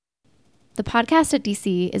The podcast at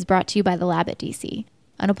DC is brought to you by the Lab at DC,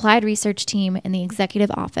 an applied research team in the executive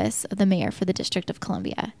office of the mayor for the District of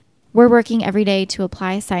Columbia. We're working every day to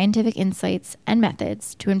apply scientific insights and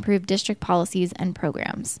methods to improve district policies and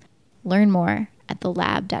programs. Learn more at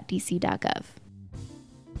thelab.dc.gov.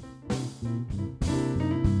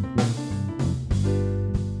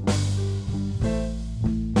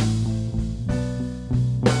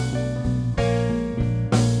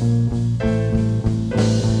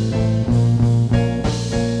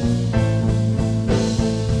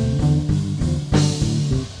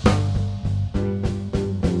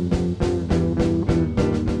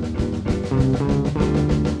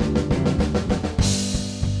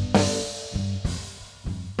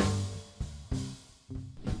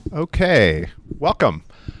 Okay, welcome.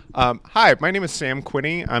 Hi, my name is Sam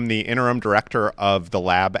Quinney. I'm the interim director of the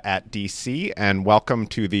lab at DC, and welcome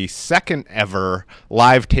to the second ever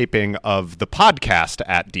live taping of the podcast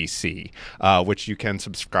at DC, which you can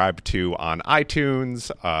subscribe to on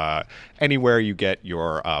iTunes, anywhere you get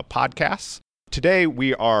your podcasts. Today,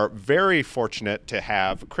 we are very fortunate to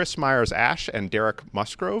have Chris Asch and Derek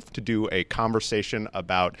Musgrove to do a conversation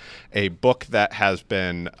about a book that has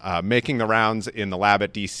been making the rounds in the lab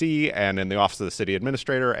at DC and in the Office of the City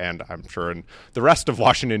Administrator, and I'm sure in the rest of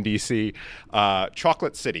Washington, D.C.,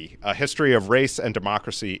 Chocolate City, A History of Race and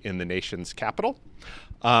Democracy in the Nation's Capital.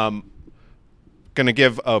 Going to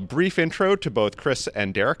give a brief intro to both Chris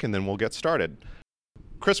and Derek, and then we'll get started.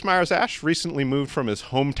 Chris Asch recently moved from his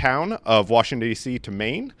hometown of Washington, D.C. to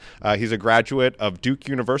Maine. He's a graduate of Duke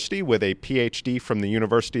University with a Ph.D. from the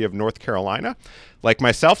University of North Carolina. Like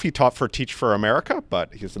myself, he taught for Teach for America,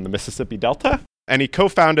 but he's in the Mississippi Delta. And he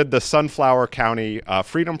co-founded the Sunflower County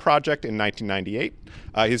Freedom Project in 1998.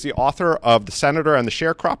 He's the author of The Senator and the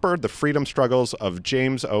Sharecropper, The Freedom Struggles of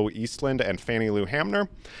James O. Eastland and Fannie Lou Hamner,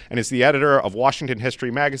 and is the editor of Washington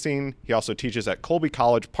History Magazine. He also teaches at Colby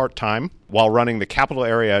College part-time while running the Capital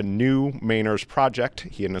Area New Mainers Project.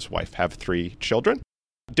 He and his wife have 3 children.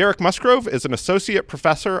 Derek Musgrove is an associate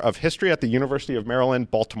professor of history at the University of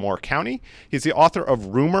Maryland, Baltimore County. He's the author of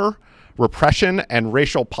Rumor, Repression and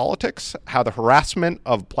Racial Politics, How the Harassment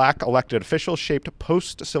of Black Elected Officials Shaped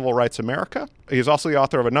Post-Civil Rights America. He's also the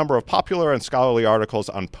author of a number of popular and scholarly articles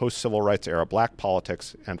on post-civil rights era Black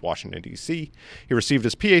politics and Washington, D.C. He received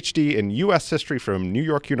his Ph.D. in U.S. history from New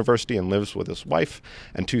York University and lives with his wife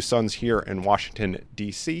and 2 sons here in Washington,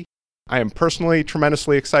 D.C. I am personally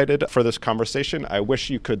tremendously excited for this conversation. I wish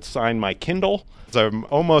you could sign my Kindle. I'm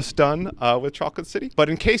almost done with Chocolate City. But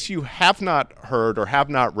in case you have not heard or have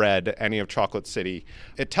not read any of Chocolate City,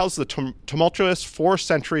 it tells the tumultuous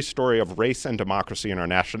 4-century story of race and democracy in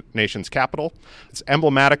our nation's capital. It's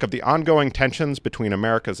emblematic of the ongoing tensions between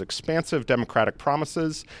America's expansive democratic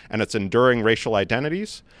promises and its enduring racial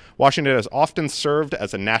identities. Washington has often served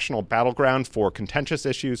as a national battleground for contentious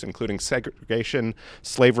issues, including segregation,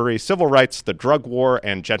 slavery, civil rights, the drug war,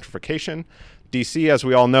 and gentrification. D.C., as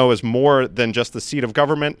we all know, is more than just the seat of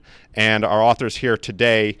government, and our authors here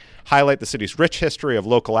today highlight the city's rich history of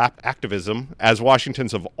local activism as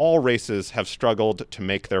Washingtons of all races have struggled to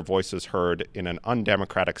make their voices heard in an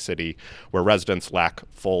undemocratic city where residents lack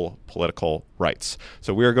full political rights.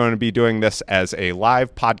 So we are going to be doing this as a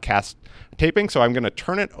live podcast taping, so I'm going to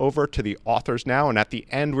turn it over to the authors now, and at the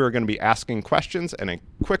end we're going to be asking questions. And a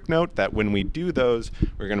quick note that when we do those,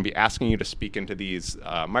 we're going to be asking you to speak into these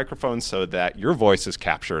microphones so that your voice is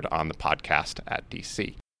captured on the podcast at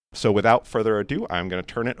DC. So without further ado, I'm going to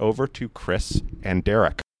turn it over to Chris and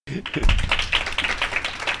Derek.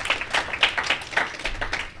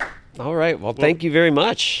 All right. Well, thank you very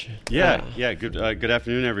much. Yeah. Good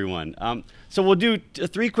afternoon, everyone. So we'll do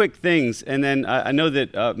 3 quick things, and then I know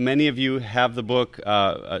that many of you have the book.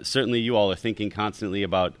 Certainly, you all are thinking constantly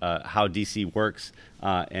about how DC works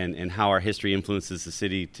and how our history influences the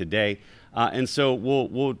city today. And so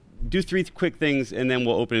we'll do 3 quick things, and then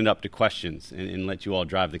we'll open it up to questions and let you all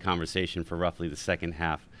drive the conversation for roughly the second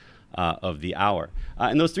half of the hour.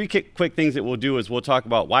 And those 3 quick things that we'll do is we'll talk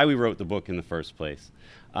about why we wrote the book in the first place,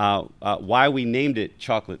 why we named it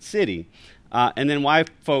Chocolate City, and then why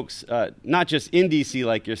folks, not just in D.C.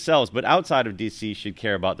 like yourselves, but outside of D.C. should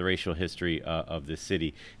care about the racial history of this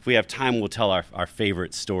city. If we have time, we'll tell our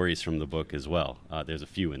favorite stories from the book as well. There's a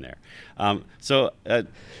few in there.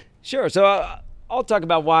 Sure. So I'll talk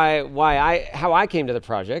about how I came to the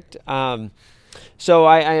project. So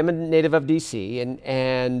I am a native of D.C.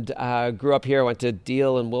 and grew up here. I went to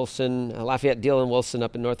Deal and Wilson, Lafayette, Deal and Wilson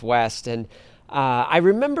up in Northwest. And I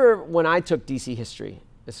remember when I took D.C. history.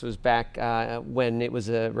 This was back when it was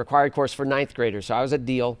a required course for 9th graders. So I was at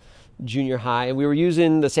Deal, junior high, and we were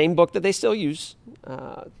using the same book that they still use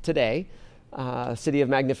today, City of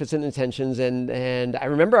Magnificent Intentions, and I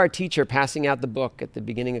remember our teacher passing out the book at the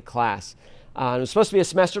beginning of class. It was supposed to be a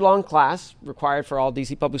semester-long class required for all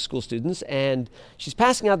DC public school students, and she's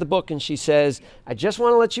passing out the book, and she says, "I just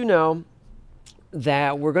want to let you know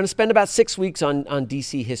that we're going to spend about 6 weeks on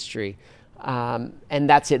DC history, and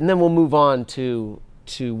that's it. And then we'll move on to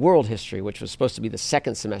world history, which was supposed to be the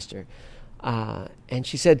second semester." And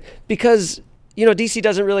she said, because, DC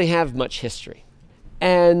doesn't really have much history.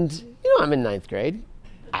 And, I'm in ninth grade.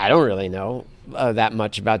 I don't really know that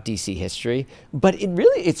much about DC history. But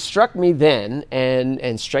it struck me then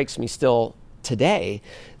and strikes me still today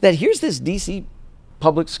that here's this DC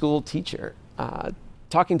public school teacher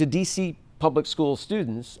talking to DC public school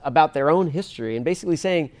students about their own history and basically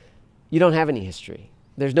saying, you don't have any history.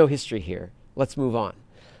 There's no history here. Let's move on.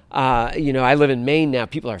 I live in Maine now.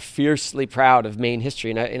 People are fiercely proud of Maine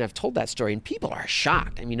history, and I've told that story, and people are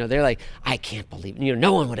shocked. They're like, I can't believe it.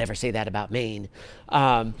 No one would ever say that about Maine.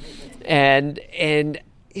 And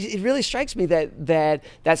it really strikes me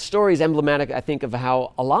that story is emblematic, I think, of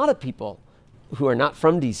how a lot of people who are not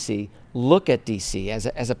from D.C. look at D.C.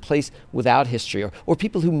 as a place without history, or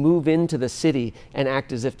people who move into the city and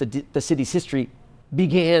act as if the city's history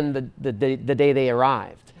began the day they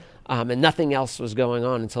arrived. And nothing else was going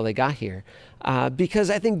on until they got here. Because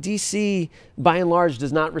I think D.C., by and large,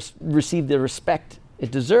 does not receive the respect it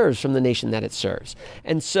deserves from the nation that it serves.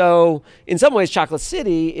 And so, in some ways, Chocolate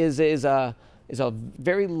City is a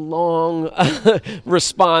very long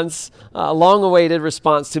response, a long-awaited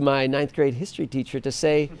response to my ninth grade history teacher to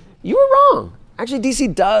say, you were wrong. Actually, D.C.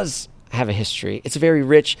 does have a history. It's a very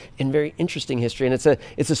rich and very interesting history, and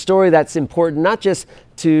it's a story that's important not just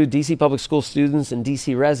to DC public school students and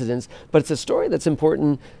DC residents, but it's a story that's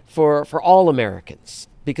important for all Americans,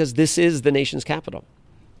 because this is the nation's capital.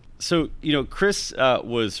 So, Chris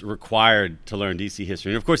was required to learn DC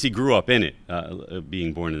history, and of course he grew up in it,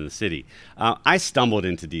 being born in the city. I stumbled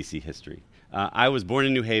into DC history. I was born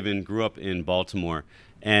in New Haven, grew up in Baltimore,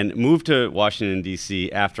 and moved to Washington,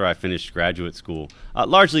 D.C. after I finished graduate school,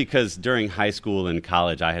 largely because during high school and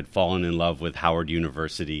college I had fallen in love with Howard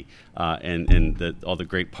University and all the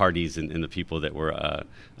great parties and the people that were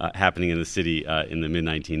happening in the city in the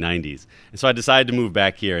mid-1990s. And so I decided to move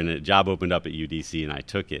back here, and a job opened up at UDC, and I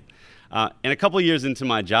took it. And a couple of years into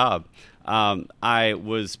my job, I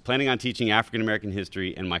was planning on teaching African American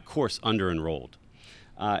history, and my course under-enrolled.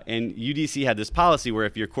 And UDC had this policy where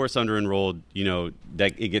if your course under-enrolled,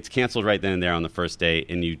 that it gets canceled right then and there on the first day,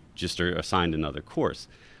 and you just are assigned another course.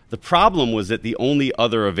 The problem was that the only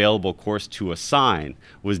other available course to assign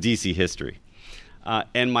was DC history.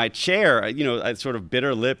 And my chair, I sort of bit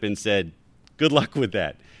her lip and said, good luck with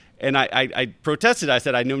that. And I protested. I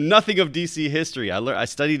said, I know nothing of DC history. I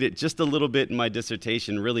studied it just a little bit in my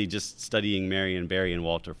dissertation, really just studying Marion Barry and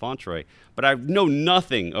Walter Fauntroy. But I know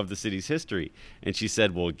nothing of the city's history. And she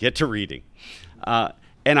said, well, get to reading.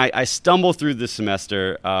 And I stumbled through this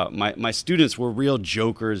semester. My students were real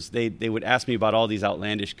jokers. They would ask me about all these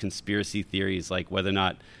outlandish conspiracy theories, like whether or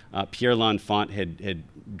not Pierre L'Enfant had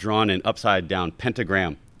drawn an upside-down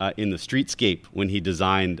pentagram in the streetscape when he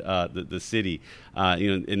designed the city,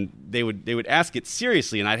 and they would ask it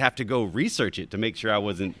seriously, and I'd have to go research it to make sure I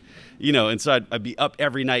wasn't, and so I'd be up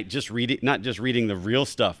every night just reading, not just reading the real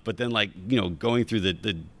stuff, but then going through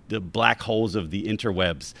the black holes of the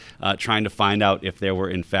interwebs, trying to find out if there were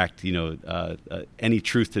in fact any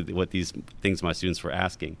truth to what these things my students were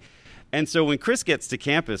asking. And so when Chris gets to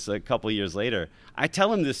campus a couple of years later, I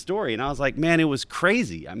tell him this story, and I was like, man, it was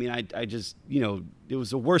crazy. I mean, I just, it was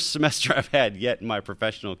the worst semester I've had yet in my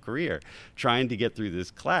professional career trying to get through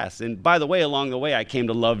this class. And by the way, along the way, I came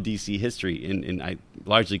to love DC history, and I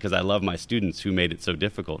largely because I love my students who made it so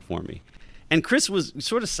difficult for me. And Chris was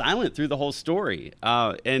sort of silent through the whole story.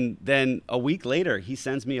 And then a week later, he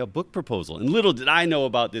sends me a book proposal. And little did I know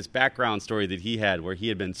about this background story that he had, where he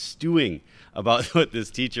had been stewing about what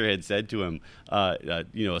this teacher had said to him, a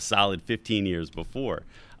solid 15 years before.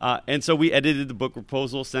 And so we edited the book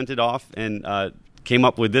proposal, sent it off, and came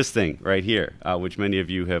up with this thing right here, which many of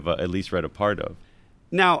you have at least read a part of.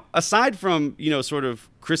 Now, aside from, sort of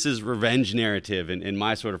Chris's revenge narrative and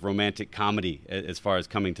my sort of romantic comedy as far as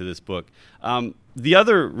coming to this book, the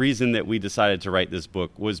other reason that we decided to write this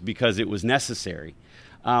book was because it was necessary.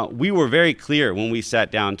 We were very clear when we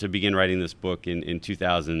sat down to begin writing this book in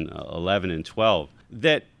 2011 and 12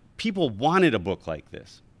 that people wanted a book like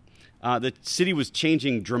this. The city was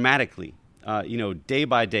changing dramatically, day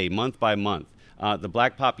by day, month by month. The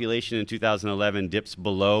black population in 2011 dips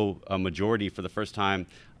below a majority for the first time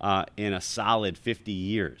in a solid 50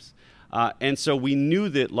 years. And so we knew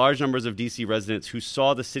that large numbers of DC residents who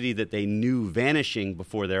saw the city that they knew vanishing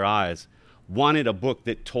before their eyes wanted a book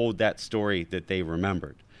that told that story that they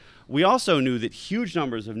remembered. We also knew that huge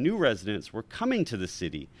numbers of new residents were coming to the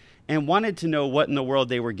city and wanted to know what in the world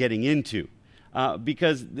they were getting into.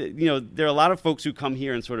 Because there are a lot of folks who come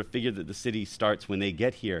here and sort of figure that the city starts when they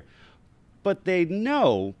get here. But they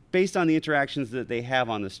know, based on the interactions that they have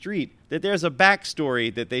on the street, that there's a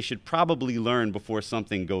backstory that they should probably learn before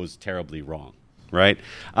something goes terribly wrong, right?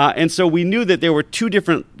 And so we knew that there were two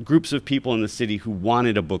different groups of people in the city who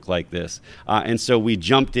wanted a book like this. And so we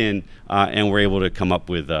jumped in and were able to come up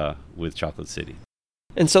with Chocolate City.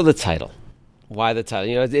 And so the title. Why the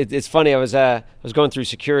title? It's funny. I was going through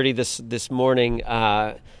security this morning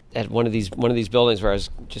at one of these buildings where I was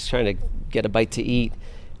just trying to get a bite to eat.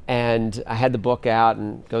 And I had the book out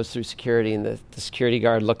and goes through security, and the security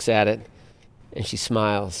guard looks at it, and she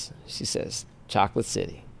smiles. She says, "Chocolate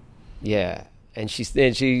City." Yeah. And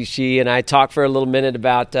she and I talked for a little minute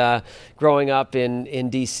about growing up in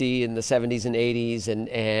D.C. in the 70s and 80s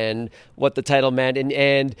and what the title meant.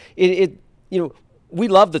 And it we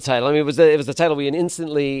loved the title. I mean, it was the title we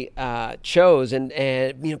instantly chose, and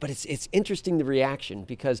but it's interesting, the reaction,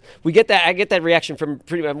 because I get that reaction from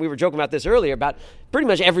pretty much, we were joking about this earlier, about pretty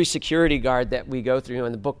much every security guard that we go through.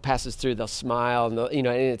 When the book passes through, they'll smile, and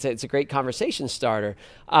and it's a great conversation starter.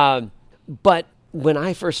 But when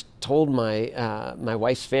I first told my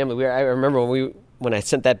wife's family, I remember when I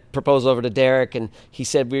sent that proposal over to Derek, and he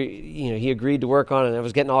said he agreed to work on it, and I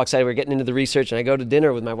was getting all excited. We were getting into the research, and I go to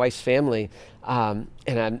dinner with my wife's family, and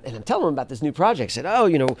I'm telling them about this new project. I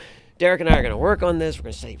said, Derek and I are going to work on this. We're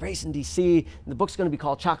going to study race in D.C., and the book's going to be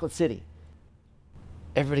called Chocolate City.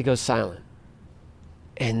 Everybody goes silent.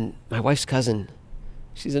 And my wife's cousin,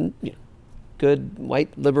 she's a good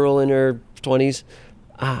white liberal in her 20s.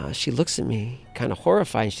 She looks at me kind of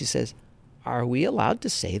horrified, and she says, "Are we allowed to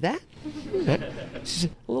say that?" She's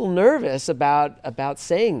a little nervous about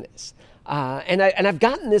saying this, and I've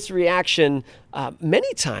gotten this reaction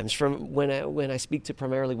many times from when I speak to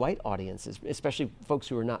primarily white audiences, especially folks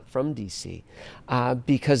who are not from DC,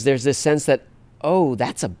 because there's this sense that,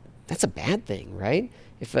 that's a bad thing, right?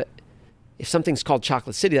 If something's called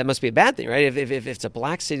Chocolate City, that must be a bad thing, right? If it's a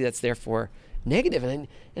black city, that's therefore negative, and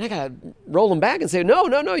I gotta roll them back and say, no,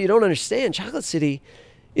 you don't understand. Chocolate City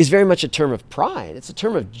is very much a term of pride. It's a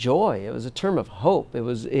term of joy. It was a term of hope.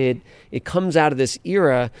 It comes out of this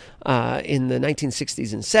era in the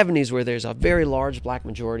 1960s and 70s where there's a very large black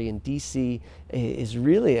majority, and D.C. is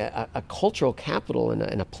really a cultural capital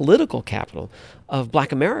and a political capital of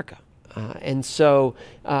black America. And so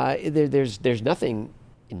there's nothing,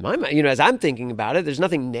 in my mind, as I'm thinking about it, there's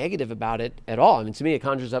nothing negative about it at all. I mean, to me, it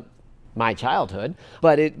conjures up my childhood,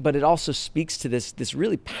 but it also speaks to this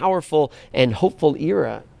really powerful and hopeful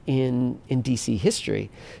era in DC history,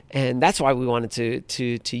 and that's why we wanted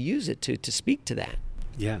to use it to speak to that.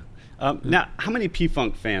 Yeah. Now, how many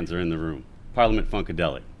P-Funk fans are in the room? Parliament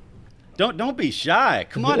Funkadelic. Don't be shy.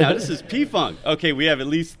 Come on now, this is P-Funk. Okay, we have at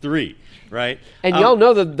least 3, right? And y'all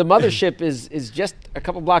know the mothership is just a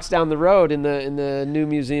couple blocks down the road in the new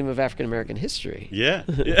Museum of African American History. Yeah.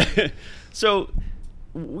 So,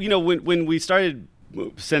 when we started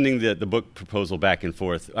sending the book proposal back and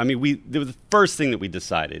forth, I mean, there was the first thing that we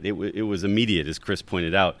decided, it was immediate, as Chris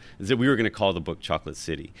pointed out, is that we were going to call the book Chocolate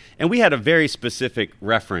City. And we had a very specific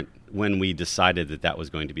referent when we decided that was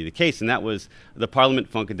going to be the case, and that was the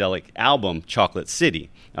Parliament Funkadelic album, Chocolate City.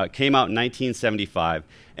 It came out in 1975,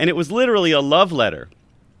 and it was literally a love letter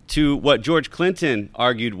to what George Clinton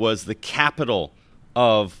argued was the capital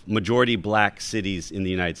of majority black cities in the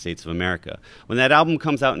United States of America. When that album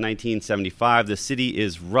comes out in 1975, the city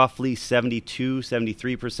is roughly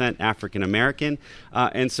 73% African American.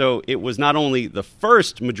 And so it was not only the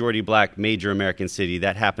first majority black major American city,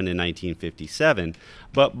 that happened in 1957,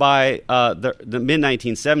 but by the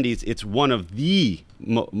mid-1970s, it's one of the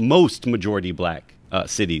most majority black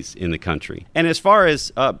cities in the country. And as far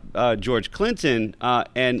as George Clinton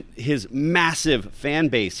and his massive fan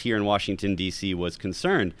base here in Washington, D.C. was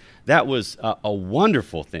concerned, that was a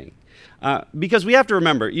wonderful thing. Because we have to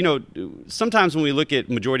remember, sometimes when we look at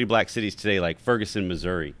majority black cities today, like Ferguson,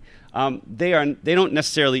 Missouri, they don't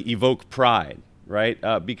necessarily evoke pride, right?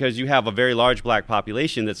 Because you have a very large black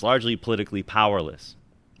population that's largely politically powerless,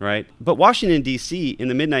 right? But Washington, D.C. in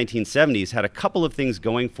the mid-1970s had a couple of things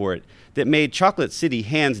going for it that made Chocolate City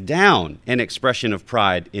hands down an expression of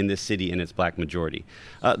pride in this city and its black majority.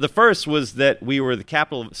 The first was that we were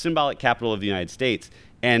the symbolic capital of the United States,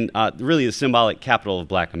 and really the symbolic capital of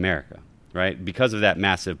black America, right? Because of that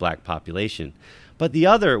massive black population. But the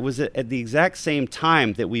other was that at the exact same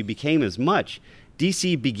time that we became as much,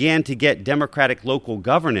 D.C. began to get democratic local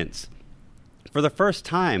governance for the first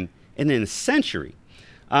time in a century.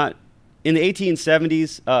 In the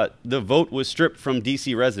 1870s, the vote was stripped from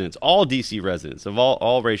D.C. residents, all D.C. residents of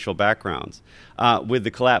all racial backgrounds, with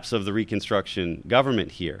the collapse of the Reconstruction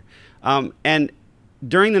government here. And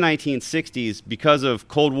during the 1960s, because of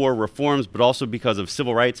Cold War reforms, but also because of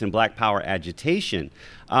civil rights and black power agitation,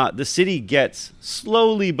 the city gets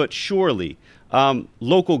slowly but surely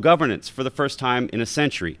local governance for the first time in a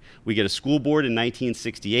century. We get a school board in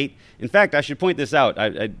 1968. In fact, I should point this out.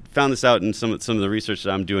 I found this out in some of the research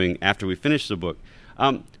that I'm doing after we finish the book.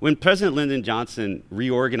 When President Lyndon Johnson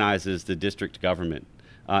reorganizes the district government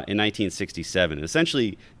in 1967, it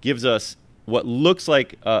essentially gives us what looks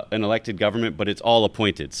like an elected government, but it's all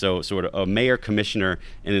appointed. So sort of a mayor, commissioner,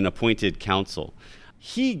 and an appointed council.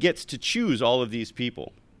 He gets to choose all of these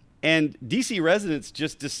people. And D.C. residents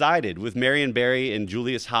just decided, with Marion Barry and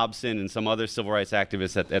Julius Hobson and some other civil rights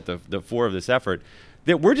activists at the fore of this effort,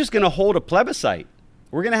 that we're just going to hold a plebiscite.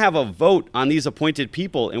 We're going to have a vote on these appointed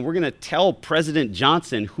people, and we're going to tell President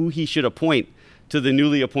Johnson who he should appoint to the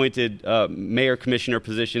newly appointed mayor commissioner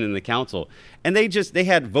position in the council. And they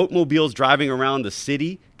had vote mobiles driving around the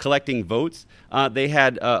city collecting votes. They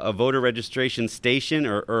had a voter registration station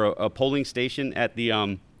or a polling station at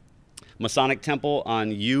the Masonic Temple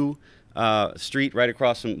on U Street, right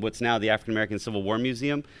across from what's now the African American Civil War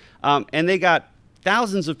Museum. And they got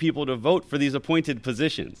thousands of people to vote for these appointed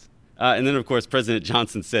positions. And then, of course, President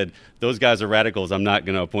Johnson said, those guys are radicals. I'm not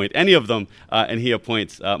going to appoint any of them. And he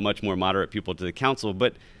appoints much more moderate people to the council.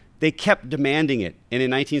 But they kept demanding it. And in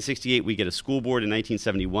 1968, we get a school board. In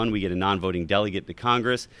 1971, we get a non-voting delegate to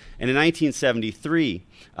Congress. And in 1973,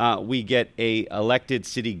 we get a elected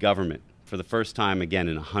city government for the first time, again,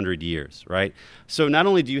 in 100 years, right? So not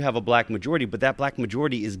only do you have a black majority, but that black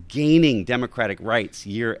majority is gaining democratic rights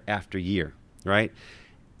year after year, right?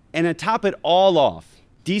 And to top it all off,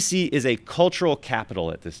 D.C. is a cultural capital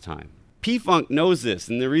at this time. P-Funk knows this,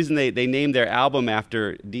 and the reason they named their album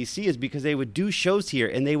after D.C. is because they would do shows here,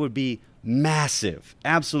 and they would be massive,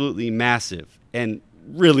 absolutely massive, and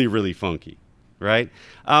really, really funky, right?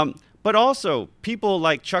 But also, people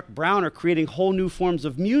like Chuck Brown are creating whole new forms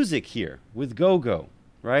of music here with go-go,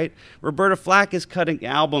 right? Roberta Flack is cutting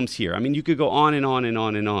albums here. I mean, you could go on and on and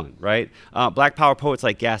on and on, right? Black Power poets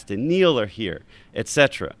like Gaston Neal are here,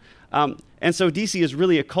 etc. And so D.C. is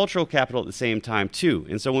really a cultural capital at the same time, too.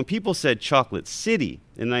 And so when people said Chocolate City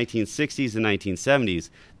in the 1960s and 1970s,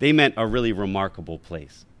 they meant a really remarkable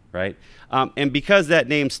place, right? And because that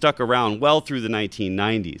name stuck around well through the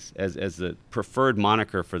 1990s as the preferred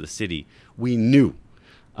moniker for the city, we knew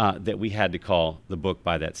that we had to call the book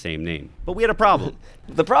by that same name. But we had a problem.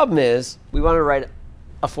 The problem is we want to write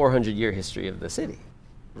a 400-year history of the city.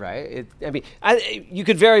 Right. You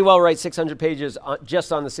could very well write 600 pages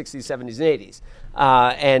just on the 60s, 70s,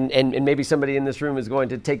 and 80s, and maybe somebody in this room is going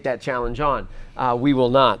to take that challenge on. We will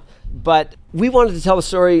not. But we wanted to tell the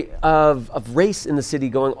story of race in the city,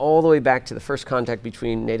 going all the way back to the first contact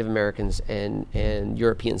between Native Americans and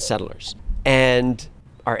European settlers. And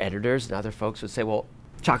our editors and other folks would say, "Well,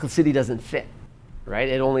 Chocolate City doesn't fit."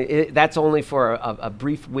 Right? That's only for a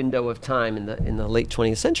brief window of time in the late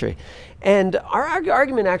 20th century. And our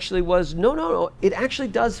argument actually was, no, it actually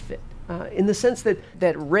does fit. In the sense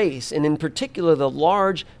that race, and in particular the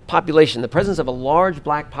large population, the presence of a large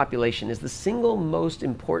black population, is the single most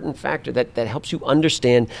important factor that helps you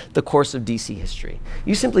understand the course of D.C. history.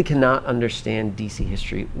 You simply cannot understand D.C.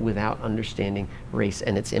 history without understanding race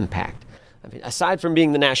and its impact. I mean, aside from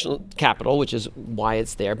being the national capital, which is why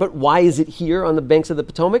it's there, but why is it here on the banks of the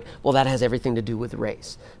Potomac? Well, that has everything to do with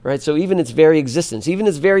race, right? So even its very existence, even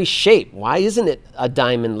its very shape, why isn't it a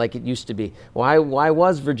diamond like it used to be? Why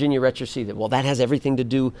was Virginia retroceded? Well, that has everything to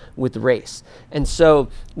do with race. And so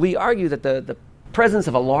we argue that the presence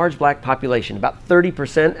of a large black population, about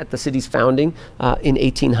 30% at the city's founding in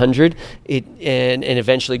 1800, and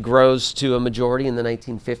eventually grows to a majority in the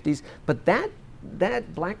 1950s, but that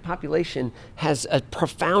black population has a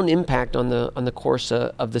profound impact on the course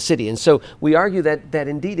of the city. And so we argue that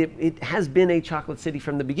indeed it has been a chocolate city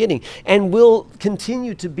from the beginning and will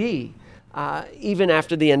continue to be even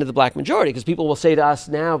after the end of the black majority, because people will say to us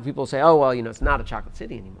now, people say, oh, well, it's not a chocolate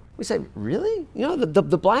city anymore. We say, really?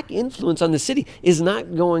 The black influence on the city is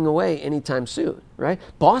not going away anytime soon, right?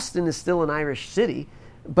 Boston is still an Irish city,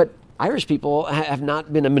 but Irish people have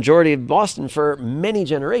not been a majority of Boston for many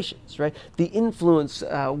generations, right? The influence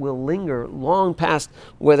will linger long past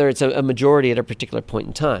whether it's a majority at a particular point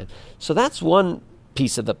in time. So that's one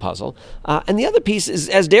piece of the puzzle. And the other piece is,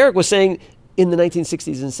 as Derek was saying, in the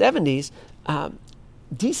 1960s and 70s,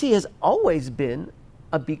 D.C. has always been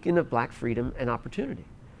a beacon of black freedom and opportunity.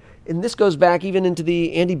 And this goes back even into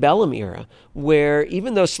the antebellum era, where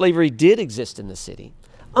even though slavery did exist in the city,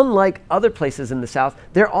 unlike other places in the South,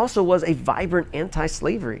 there also was a vibrant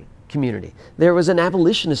anti-slavery community. There was an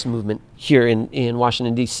abolitionist movement here in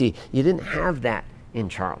Washington, D.C. You didn't have that in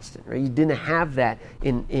Charleston, right? You didn't have that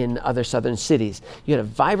in other southern cities. You had a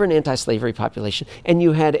vibrant anti-slavery population, and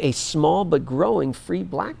you had a small but growing free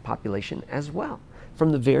black population as well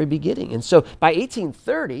from the very beginning. And so by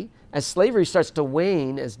 1830, as slavery starts to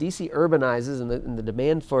wane, as D.C. urbanizes and the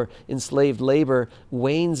demand for enslaved labor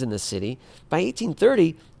wanes in the city, by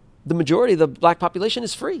 1830, the majority of the black population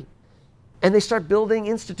is free. And they start building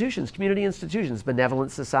institutions, community institutions,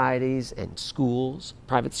 benevolent societies and schools,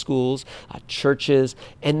 private schools, churches,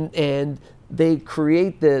 and they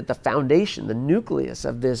create the foundation, the nucleus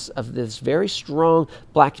of this very strong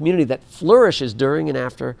black community that flourishes during and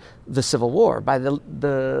after the Civil War. By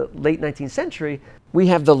the late 19th century, we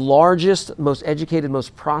have the largest, most educated,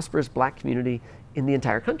 most prosperous black community in the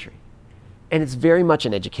entire country. And it's very much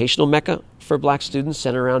an educational mecca for black students,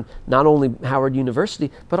 centered around not only Howard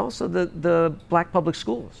University, but also the black public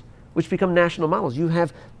schools, which become national models. You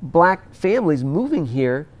have black families moving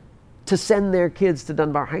here to send their kids to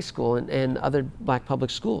Dunbar High School and other black public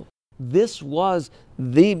schools. This was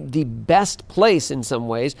the best place in some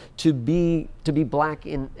ways to be black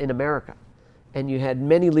in America. And you had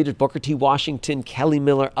many leaders, Booker T. Washington, Kelly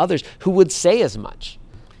Miller, others, who would say as much.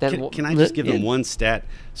 Can I just give them one stat?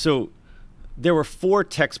 So there were 4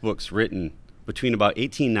 textbooks written between about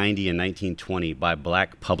 1890 and 1920 by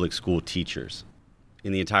black public school teachers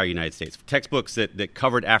in the entire United States. Textbooks that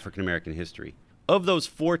covered African American history. Of those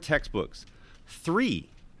 4 textbooks, 3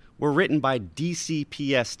 were written by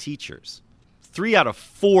DCPS teachers. 3 out of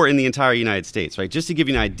 4 in the entire United States, right? Just to give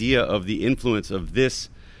you an idea of the influence of this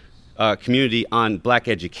community on black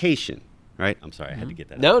education. Right? I'm sorry, I had to get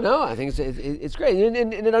that out. No, I think it's great.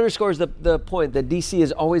 And it underscores the point that D.C.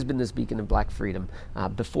 has always been this beacon of black freedom,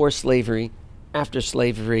 before slavery, after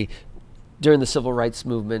slavery, during the civil rights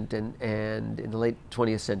movement, and in the late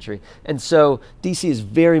 20th century. And so D.C. is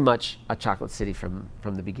very much a chocolate city from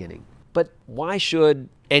the beginning. But why should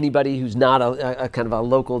anybody who's not a kind of a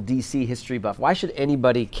local D.C. history buff, why should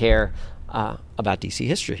anybody care about D.C.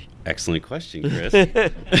 history? Excellent question,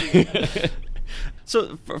 Chris.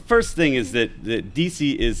 So first thing is that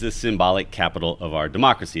D.C. is the symbolic capital of our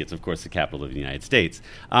democracy. It's, of course, the capital of the United States.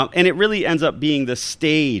 And it really ends up being the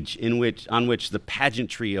stage on which the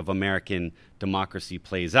pageantry of American democracy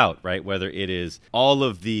plays out, right? Whether it is all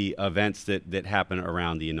of the events that happen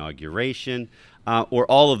around the inauguration, or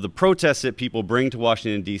all of the protests that people bring to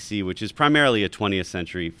Washington, D.C., which is primarily a 20th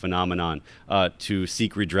century phenomenon to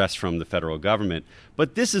seek redress from the federal government.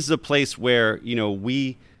 But this is a place where,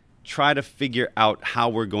 we try to figure out how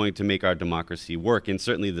we're going to make our democracy work, and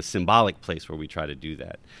certainly the symbolic place where we try to do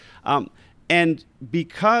that. And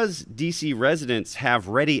because D.C. residents have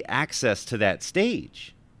ready access to that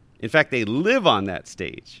stage, in fact, they live on that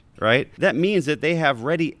stage, right? That means that they have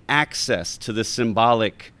ready access to the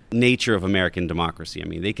symbolic nature of American democracy. I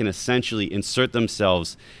mean, they can essentially insert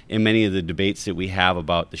themselves in many of the debates that we have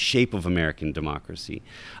about the shape of American democracy.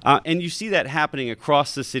 And you see that happening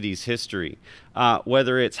across the city's history,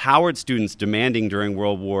 whether it's Howard students demanding during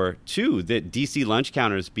World War II that D.C. lunch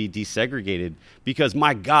counters be desegregated because,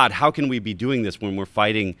 my God, how can we be doing this when we're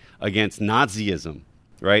fighting against Nazism?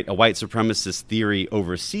 Right, a white supremacist theory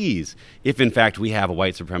overseas, if in fact we have a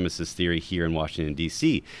white supremacist theory here in Washington,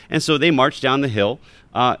 D.C. And so they march down the hill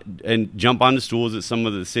and jump onto stools at some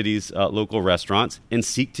of the city's local restaurants and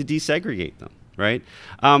seek to desegregate them, right?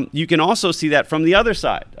 You can also see that from the other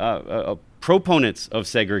side. Proponents of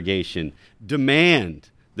segregation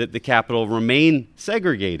demand that the capital remain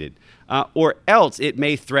segregated, or else it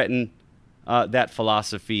may threaten that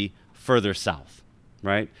philosophy further south.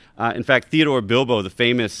 Right. In fact, Theodore Bilbo, the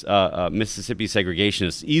famous Mississippi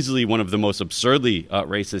segregationist, easily one of the most absurdly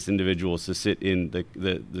racist individuals to sit in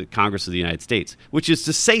the Congress of the United States, which is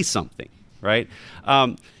to say something. Right.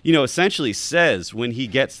 Essentially says when he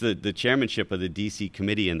gets the chairmanship of the D.C.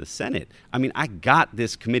 committee in the Senate, I mean, I got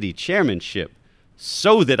this committee chairmanship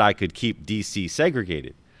so that I could keep D.C.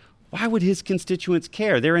 segregated. Why would his constituents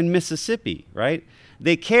care? They're in Mississippi. Right.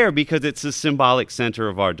 They care because it's the symbolic center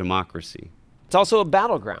of our democracy. It's also a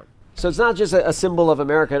battleground. So it's not just a symbol of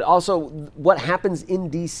America. Also, what happens in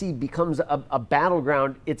D.C. becomes a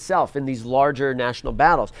battleground itself in these larger national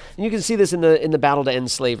battles. And you can see this in the battle to end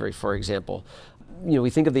slavery, for example. We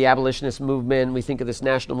think of the abolitionist movement, we think of this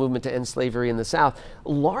national movement to end slavery in the South.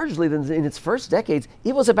 Largely, in its first decades,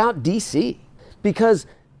 it was about D.C. because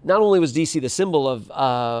not only was D.C. the symbol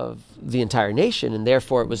of the entire nation, and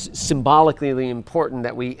therefore it was symbolically important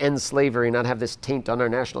that we end slavery and not have this taint on our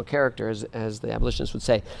national character, as the abolitionists would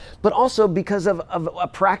say, but also because of a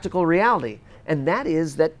practical reality. and that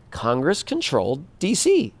is that Congress controlled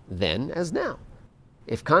D.C. then as now.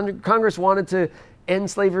 If Congress wanted to end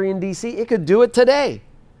slavery in D.C., it could do it today.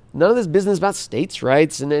 None of this business about states'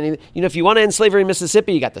 rights and anything. If you want to end slavery in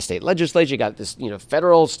Mississippi, you got the state legislature, you got this,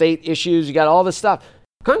 federal, state issues, you got all this stuff.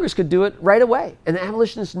 Congress could do it right away, and the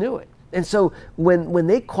abolitionists knew it. And so when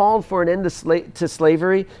they called for an end to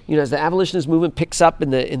slavery, as the abolitionist movement picks up in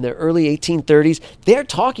the early 1830s, they're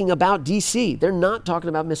talking about D.C. They're not talking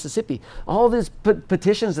about Mississippi. All these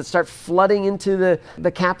petitions that start flooding into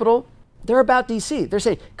the Capitol, they're about D.C. They're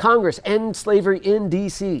saying, Congress, end slavery in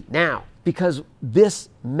D.C. now, because this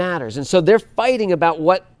matters. And so they're fighting about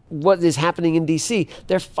what is happening in D.C.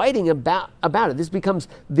 They're fighting about it. This becomes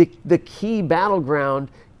the key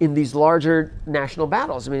battleground in these larger national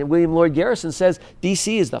battles. William Lloyd Garrison says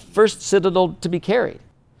D.C. is the first citadel to be carried.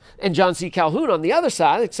 And John C. Calhoun on the other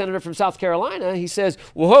side, the senator from South Carolina, he says,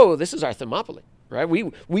 whoa, this is our Thermopylae, right?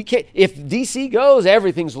 We can't, if D.C. goes,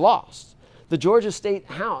 everything's lost. The Georgia State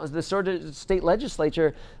House, the Georgia State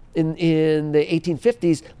Legislature in the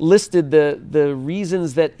 1850s listed the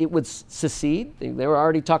reasons that it would secede. They were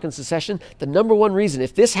already talking secession. The number one reason,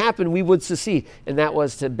 if this happened, we would secede, and that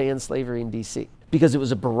was to ban slavery in D.C. because it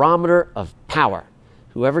was a barometer of power.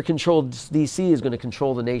 Whoever controls D.C. is going to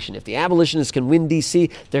control the nation. If the abolitionists can win D.C.,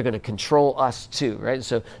 they're going to control us too, right?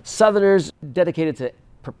 So Southerners dedicated to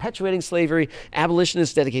perpetuating slavery,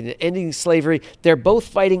 abolitionists dedicated to ending slavery, they're both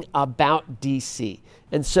fighting about D.C.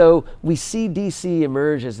 And so we see D.C.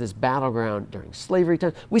 emerge as this battleground during slavery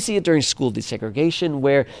time. We see it during school desegregation,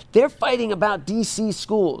 where they're fighting about D.C.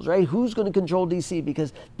 schools, right? Who's going to control D.C.?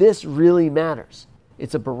 Because this really matters.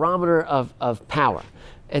 It's a barometer of power.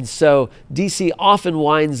 And so D.C. often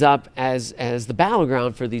winds up as the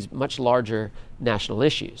battleground for these much larger national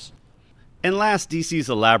issues. And last, D.C. is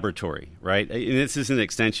a laboratory, right? And this is an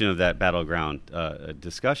extension of that battleground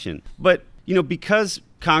discussion. But, because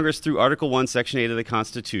Congress, through Article 1, Section 8 of the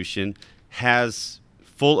Constitution, has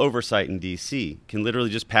full oversight in D.C., can literally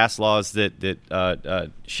just pass laws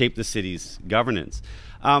that shape the city's governance.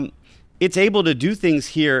 It's able to do things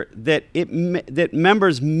here that that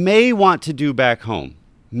members may want to do back home,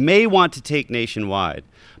 may want to take nationwide,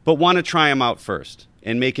 but want to try them out first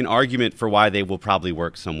and make an argument for why they will probably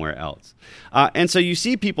work somewhere else. And so you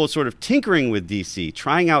see people sort of tinkering with D.C.,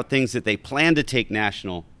 trying out things that they plan to take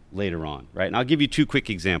national later on, right? And I'll give you two quick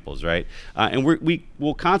examples, right? And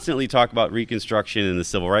we'll constantly talk about Reconstruction and the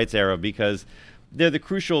Civil Rights era because they're the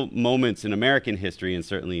crucial moments in American history and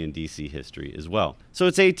certainly in D.C. history as well. So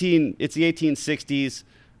it's the 1860s.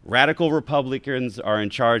 Radical Republicans are in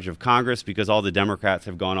charge of Congress because all the Democrats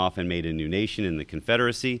have gone off and made a new nation in the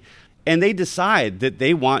Confederacy. And they decide that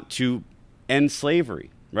they want to end slavery,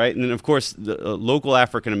 right? And then, of course, the local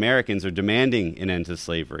African Americans are demanding an end to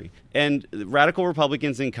slavery. And radical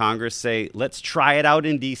Republicans in Congress say, let's try it out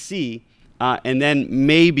in D.C., and then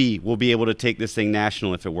maybe we'll be able to take this thing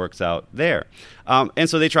national if it works out there. And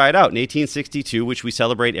so they try it out. In 1862, which we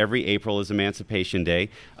celebrate every April as Emancipation Day,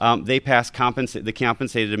 they passed the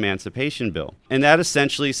Compensated Emancipation Bill. And that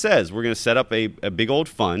essentially says we're going to set up a big old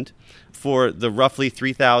fund for the roughly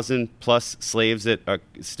 3,000 plus slaves that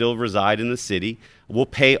still reside in the city. We'll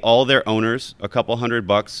pay all their owners a couple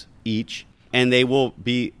 $100 each, and they will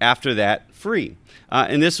be, after that, free.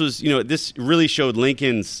 And this was, this really showed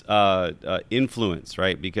Lincoln's influence,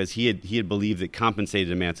 right? Because he had believed that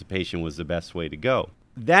compensated emancipation was the best way to go.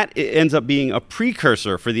 That ends up being a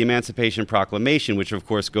precursor for the Emancipation Proclamation, which, of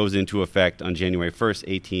course, goes into effect on January 1st,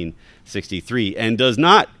 1863, and does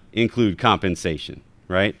not include compensation,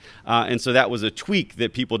 right? And so that was a tweak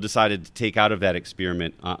that people decided to take out of that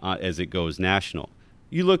experiment as it goes national.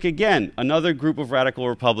 You look again, another group of radical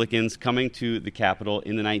Republicans coming to the Capitol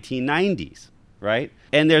in the 1990s, right?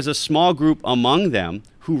 And there's a small group among them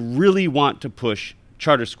who really want to push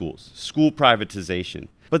charter schools, school privatization.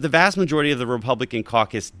 But the vast majority of the Republican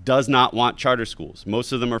caucus does not want charter schools.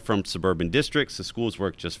 Most of them are from suburban districts. The schools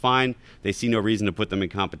work just fine. They see no reason to put them in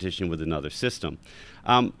competition with another system.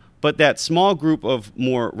 But that small group of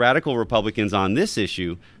more radical Republicans on this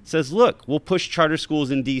issue says, look, we'll push charter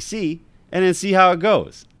schools in D.C., and then see how it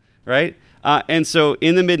goes, right? And so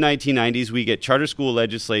in the mid-1990s, we get charter school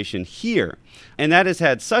legislation here. And that has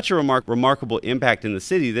had such a remarkable impact in the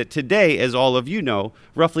city that today, as all of you know,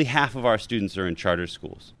 roughly half of our students are in charter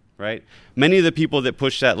schools, right? Many of the people that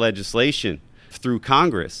push that legislation through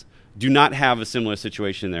Congress do not have a similar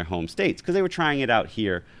situation in their home states because they were trying it out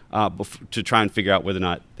here to try and figure out whether or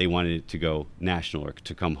not they wanted it to go national or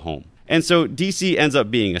to come home. And so D.C. ends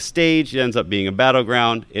up being a stage, it ends up being a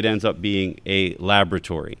battleground, it ends up being a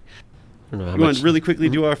laboratory. You want to really quickly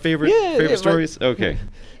do our favorite stories? Okay.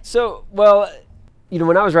 So, well,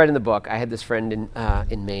 when I was writing the book, I had this friend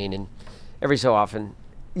in Maine, and every so often,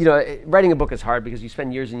 writing a book is hard because you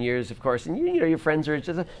spend years and years, of course, and your friends are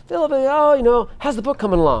just, how's the book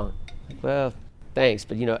coming along? Well, thanks,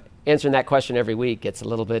 but answering that question every week gets a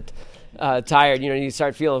little bit tired. You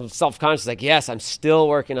start feeling self-conscious, like, yes, I'm still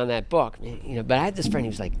working on that book. But I had this friend who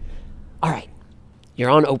was like, all right, you're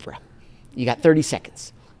on Oprah. You got 30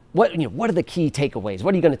 seconds. What are the key takeaways?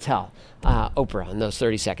 What are you going to tell Oprah in those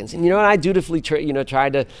 30 seconds? And I dutifully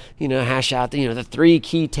tried to hash out the 3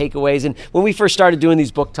 key takeaways. And when we first started doing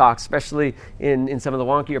these book talks, especially in some of the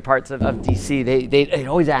wonkier parts of DC, they'd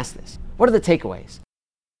always ask this: what are the takeaways?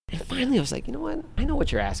 And finally, I was like, you know what? I know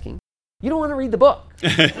what you're asking. You don't want to read the book,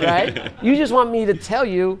 right? You just want me to tell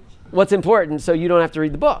you what's important so you don't have to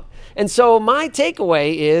read the book. And so my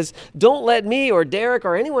takeaway is, don't let me or Derek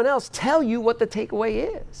or anyone else tell you what the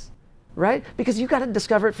takeaway is, right? Because you got to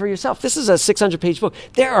discover it for yourself. This is a 600-page book.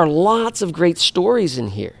 There are lots of great stories in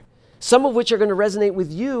here, some of which are going to resonate with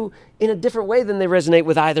you in a different way than they resonate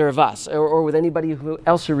with either of us or with anybody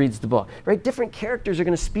else who reads the book, right? Different characters are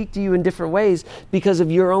going to speak to you in different ways because of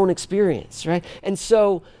your own experience, right? And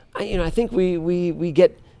so, I think we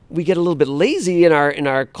get a little bit lazy in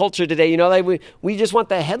our culture today. Like we just want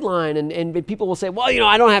the headline, and people will say, well,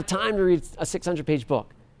 I don't have time to read a 600-page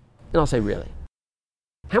book. And I'll say, really?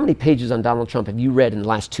 How many pages on Donald Trump have you read in the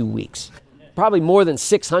last 2 weeks? Probably more than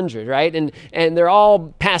 600, right? And they're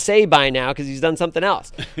all passé by now because he's done something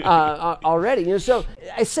else already. So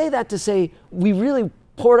I say that to say we really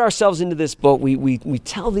poured ourselves into this book. We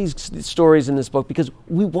tell these stories in this book because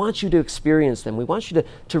we want you to experience them. We want you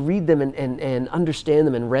to read them and understand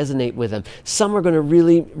them and resonate with them. Some are going to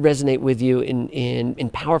really resonate with you in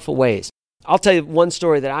powerful ways. I'll tell you one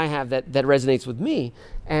story that I have that resonates with me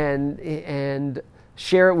and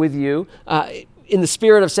share it with you in the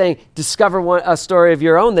spirit of saying, discover a story of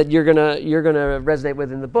your own that you're gonna resonate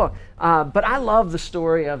with in the book. But I love the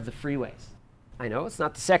story of the freeways. I know it's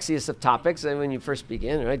not the sexiest of topics when you first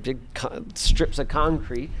begin, right? Big strips of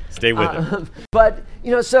concrete. Stay with it. But,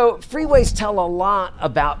 so freeways tell a lot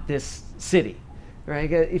about this city,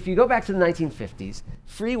 right? If you go back to the 1950s,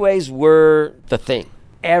 freeways were the thing.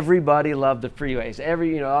 Everybody loved the freeways.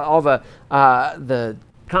 All the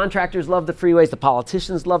contractors loved the freeways, the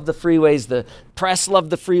politicians loved the freeways, the press loved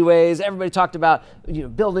the freeways. Everybody talked about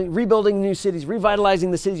rebuilding new cities,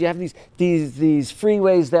 revitalizing the cities. You have these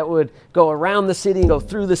freeways that would go around the city and go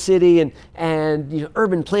through the city, and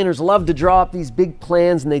urban planners loved to draw up these big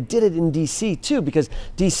plans, and they did it in DC too, because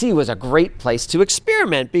DC was a great place to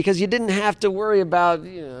experiment because you didn't have to worry about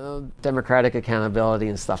democratic accountability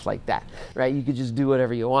and stuff like that, right? You could just do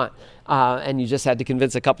whatever you want, and you just had to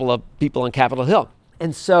convince a couple of people on Capitol Hill.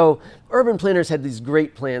 And so urban planners had these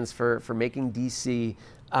great plans for making D.C.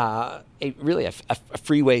 a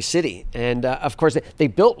freeway city. And of course, they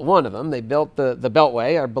built one of them. They built the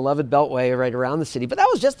Beltway, our beloved Beltway, right around the city. But that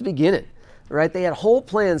was just the beginning, right? They had whole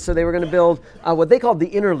plans. So they were going to build what they called the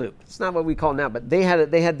inner loop. It's not what we call now, but they had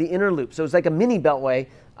the inner loop. So it was like a mini Beltway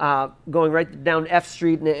going right down F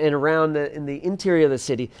Street and around in the interior of the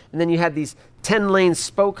city. And then you had these 10-lane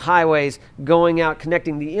spoke highways going out,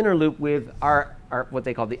 connecting the inner loop with our what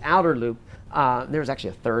they call the outer loop. There was actually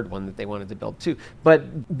a third one that they wanted to build too. But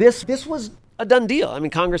this was a done deal. I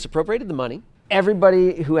mean, Congress appropriated the money.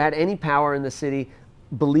 Everybody who had any power in the city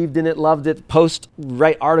believed in it, loved it,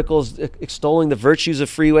 write articles extolling the virtues of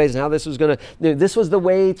freeways and how this was this was the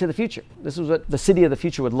way to the future. This was what the city of the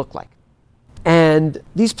future would look like. And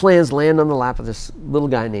these plans land on the lap of this little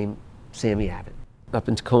guy named Sammy Abbott up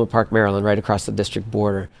in Tacoma Park, Maryland, right across the district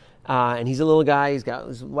border. And he's a little guy. He's got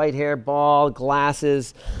his white hair, bald,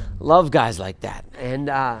 glasses. Love guys like that. And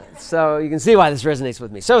so you can see why this resonates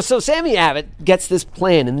with me. So Sammy Abbott gets this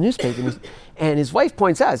plan in the newspaper, and his wife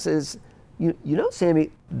points out, says,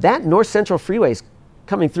 Sammy, that North Central Freeway is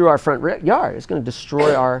coming through our front yard. It's going to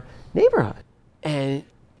destroy our neighborhood. And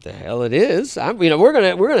the hell it is. We're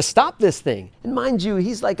gonna stop this thing. And mind you,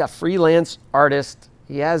 he's like a freelance artist.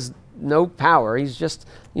 He has no power. He's just,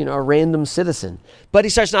 a random citizen. But he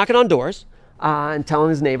starts knocking on doors and telling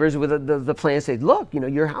his neighbors with the plan, say, look,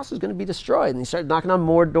 your house is going to be destroyed. And he started knocking on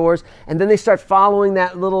more doors. And then they start following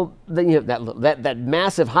that that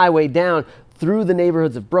massive highway down through the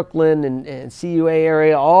neighborhoods of Brooklyn and CUA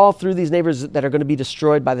area, all through these neighborhoods that are going to be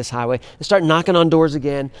destroyed by this highway. They start knocking on doors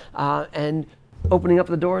again, and opening up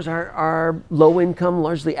the doors are low-income,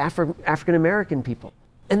 largely African-American people.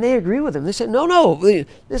 And they agree with him. They said, no,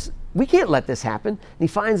 we can't let this happen. And he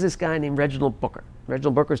finds this guy named Reginald Booker.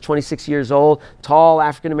 Reginald Booker is 26 years old, tall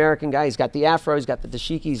African-American guy. He's got the afro, he's got the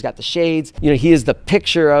dashiki, he's got the shades. He is the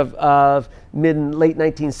picture of mid and late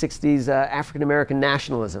 1960s African-American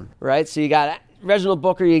nationalism, right? So you got Reginald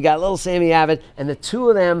Booker, you got little Sammy Abbott, and the two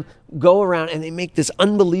of them go around and they make this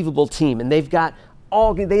unbelievable team. And they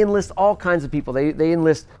enlist all kinds of people. They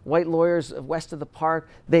enlist white lawyers west of the park.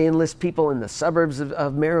 They enlist people in the suburbs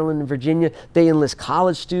of Maryland and Virginia. They enlist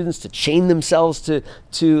college students to chain themselves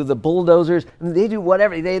to the bulldozers. I mean, they do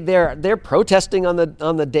whatever. They're protesting on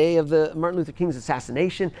the day of the Martin Luther King's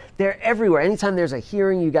assassination. They're everywhere. Anytime there's a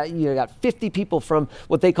hearing, you got 50 people from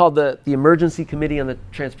what they call the Emergency Committee on the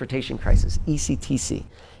Transportation Crisis, ECTC.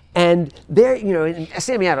 And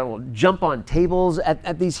Sammy Abbott will jump on tables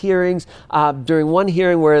at these hearings. During one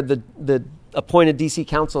hearing where the appointed D.C.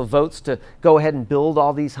 council votes to go ahead and build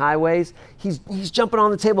all these highways, he's jumping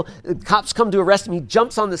on the table. The cops come to arrest him. He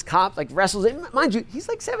jumps on this cop, wrestles him. Mind you, he's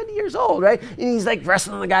 70 years old, right? And he's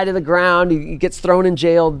wrestling the guy to the ground. He gets thrown in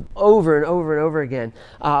jail over and over and over again.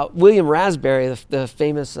 William Raspberry, the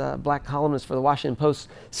famous black columnist for the Washington Post,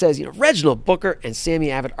 says, Reginald Booker and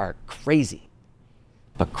Sammy Abbott are crazy.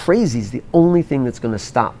 But crazy is the only thing that's going to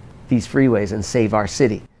stop these freeways and save our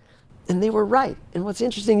city. And they were right. And what's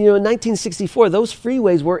interesting, in 1964, those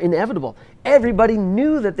freeways were inevitable. Everybody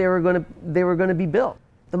knew that they were going to be built.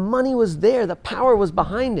 The money was there. The power was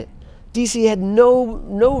behind it. D.C. had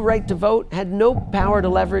no right to vote, had no power to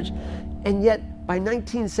leverage, and yet by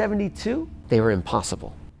 1972, they were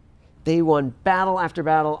impossible. They won battle after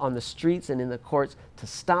battle on the streets and in the courts to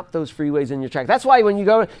stop those freeways in your track. That's why when you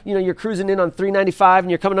go, you're cruising in on 395 and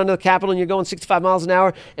you're coming under the Capitol and you're going 65 miles an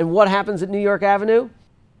hour, and what happens at New York Avenue?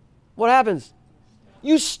 What happens?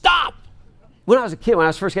 You stop. When I was a kid, when I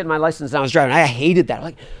was first getting my license and I was driving, I hated that. I'm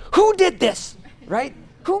like, who did this, right?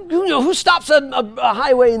 Who stops a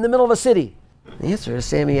highway in the middle of a city? The answer is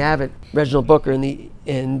Sammy Abbott, Reginald Booker,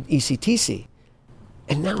 and ECTC.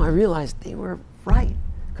 And now I realize they were right,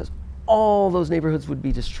 because all those neighborhoods would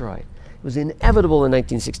be destroyed. It was inevitable in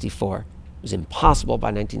 1964. It was impossible by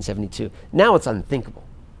 1972. Now it's unthinkable.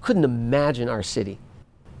 Couldn't imagine our city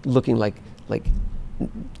looking like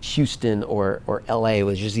Houston or LA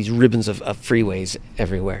with just these ribbons of freeways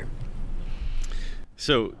everywhere.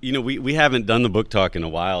 So, we haven't done the book talk in a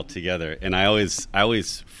while together, and I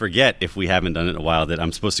always forget, if we haven't done it in a while, that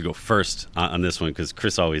I'm supposed to go first on this one, because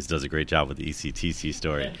Chris always does a great job with the ECTC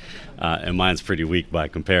story, and mine's pretty weak by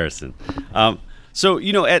comparison. So,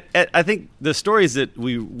 I think the stories that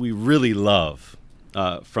we really love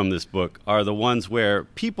from this book are the ones where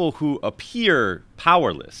people who appear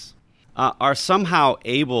powerless are somehow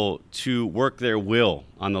able to work their will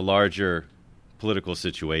on the larger political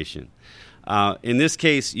situation. In this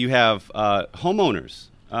case, you have homeowners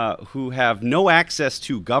who have no access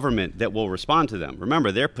to government that will respond to them.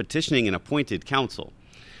 Remember, they're petitioning an appointed council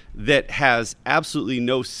that has absolutely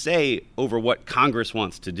no say over what Congress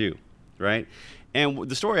wants to do, right? And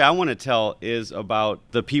the story I want to tell is about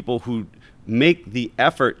the people who make the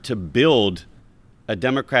effort to build a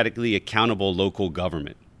democratically accountable local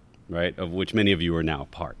government, right, of which many of you are now a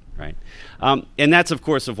part, right? And that's, of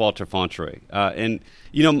course, of Walter Fauntroy.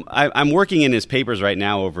 I'm working in his papers right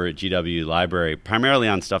now over at GW Library, primarily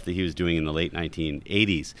on stuff that he was doing in the late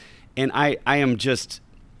 1980s. And I am just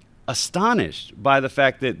astonished by the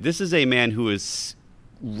fact that this is a man who is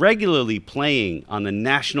regularly playing on the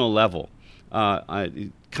national level,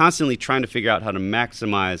 constantly trying to figure out how to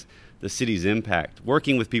maximize the city's impact,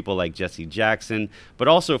 working with people like Jesse Jackson, but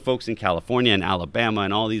also folks in California and Alabama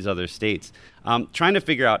and all these other states, trying to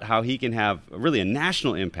figure out how he can have really a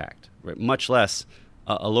national impact, right, much less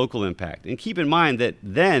a local impact. And keep in mind that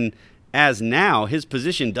then, as now, his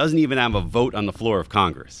position doesn't even have a vote on the floor of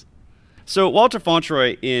Congress. So Walter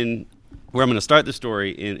Fauntroy, where I'm going to start the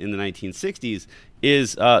story in the 1960s,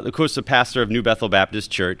 is, of course, the pastor of New Bethel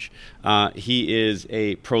Baptist Church. He is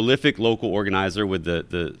a prolific local organizer with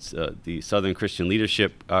the Southern Christian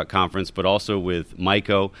Leadership Conference, but also with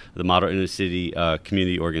MICO, the Model Inner City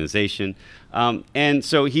Community Organization. And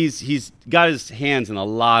so he's got his hands in a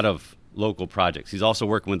lot of local projects. He's also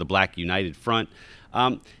working with the Black United Front.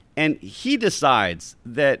 And he decides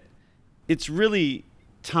that it's really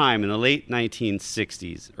time in the late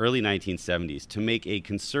 1960s, early 1970s, to make a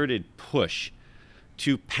concerted push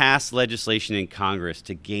to pass legislation in Congress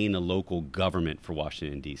to gain a local government for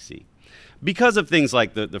Washington, D.C. Because of things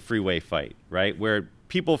like the freeway fight, right, where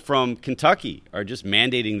people from Kentucky are just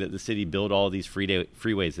mandating that the city build all these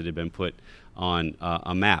freeways that had been put on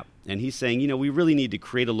a map. And he's saying, we really need to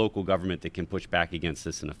create a local government that can push back against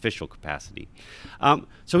this in official capacity.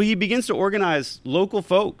 So he begins to organize local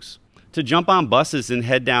folks to jump on buses and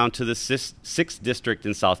head down to the 6th District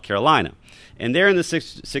in South Carolina. And there in the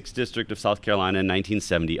 6th District of South Carolina in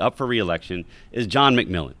 1970, up for re-election, is John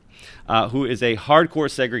McMillan, who is a hardcore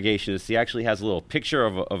segregationist. He actually has a little picture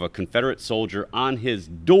of a Confederate soldier on his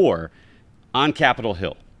door on Capitol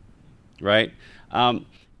Hill, right?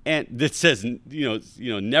 And that says,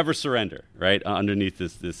 never surrender, right? Underneath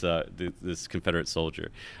this Confederate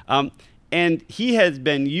soldier. And he has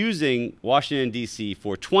been using Washington, D.C.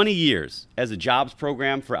 for 20 years as a jobs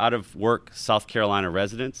program for out-of-work South Carolina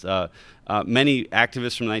residents. Many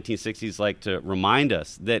activists from the 1960s like to remind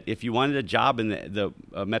us that if you wanted a job in the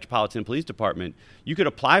Metropolitan Police Department, you could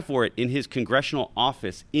apply for it in his congressional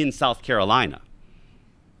office in South Carolina,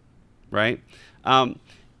 right?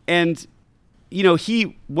 And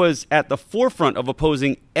he was at the forefront of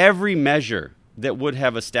opposing every measure that would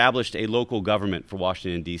have established a local government for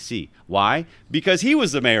Washington, D.C. Why? Because he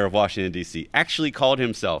was the mayor of Washington, D.C., actually called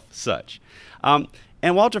himself such. And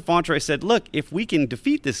Walter Fauntroy said, look, if we can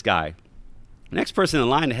defeat this guy, the next person in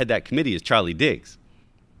line to head that committee is Charlie Diggs,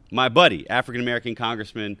 my buddy, African-American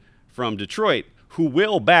congressman from Detroit, who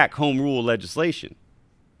will back home rule legislation.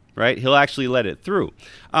 Right? He'll actually let it through.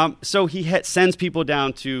 So he sends people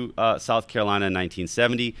down to South Carolina in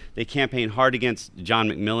 1970. They campaign hard against John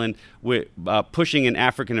McMillan, with pushing an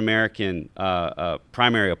African-American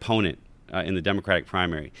primary opponent in the Democratic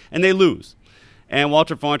primary. And they lose. And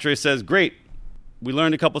Walter Fauntroy says, great, we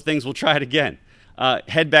learned a couple things, we'll try it again.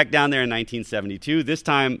 Head back down there in 1972. This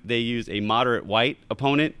time they use a moderate white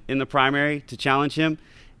opponent in the primary to challenge him,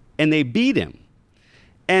 and they beat him.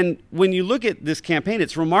 And when you look at this campaign,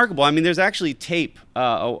 it's remarkable. I mean, there's actually tape.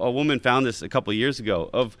 A woman found this a couple of years ago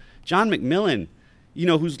of John McMillan,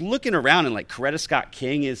 who's looking around, and like Coretta Scott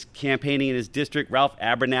King is campaigning in his district. Ralph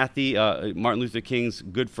Abernathy, Martin Luther King's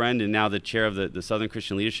good friend and now the chair of the Southern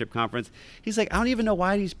Christian Leadership Conference. He's like, I don't even know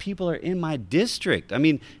why these people are in my district. I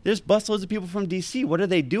mean, there's busloads of people from D.C. What are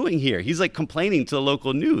they doing here? He's like complaining to the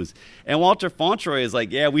local news. And Walter Fauntroy is like,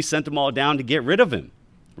 yeah, we sent them all down to get rid of him.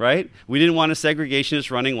 Right? We didn't want a segregationist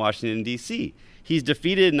running Washington, D.C. He's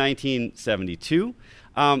defeated in 1972.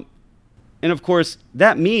 And, of course,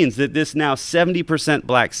 that means that this now 70%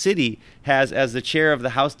 black city has, as the chair of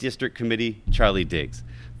the House District Committee, Charlie Diggs.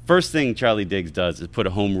 First thing Charlie Diggs does is put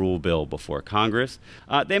a home rule bill before Congress.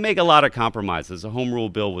 They make a lot of compromises. The home rule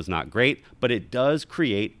bill was not great, but it does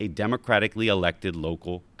create a democratically elected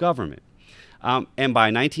local government. And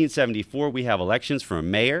by 1974, we have elections for a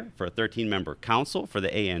mayor, for a 13-member council, for the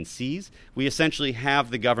ANCs. We essentially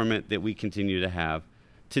have the government that we continue to have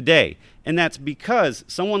today. And that's because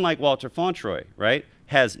someone like Walter Fauntroy, right,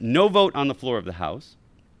 has no vote on the floor of the House,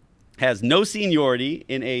 has no seniority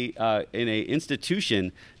in a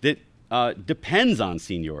institution that depends on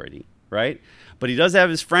seniority, right? But he does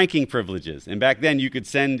have his franking privileges. And back then, you could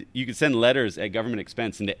send letters at government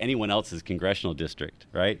expense into anyone else's congressional district,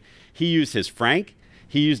 right? He used his frank.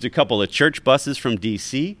 He used a couple of church buses from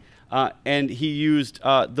D.C., and he used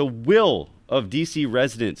the will of D.C.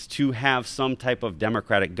 residents to have some type of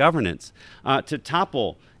democratic governance to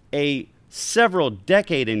topple a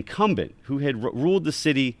several-decade incumbent who had ruled the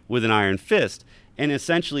city with an iron fist and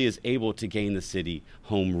essentially is able to gain the city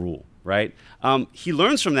home rule. Right? He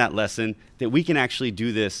learns from that lesson that we can actually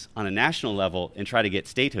do this on a national level and try to get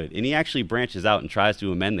statehood. And he actually branches out and tries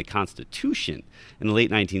to amend the Constitution in the late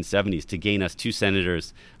 1970s to gain us 2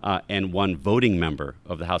 senators and 1 voting member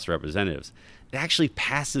of the House of Representatives. It actually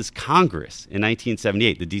passes Congress in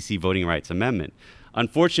 1978, the D.C. Voting Rights Amendment.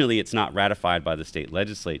 Unfortunately, it's not ratified by the state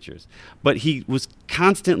legislatures. But he was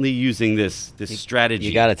constantly using this strategy.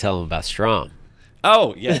 You got to tell him about Strom.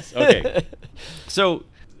 Oh, yes. Okay. So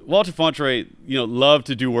Walter Fauntroy, loved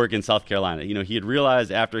to do work in South Carolina. He had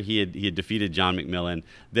realized after he had defeated John McMillan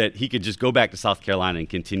that he could just go back to South Carolina and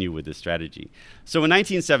continue with this strategy. So in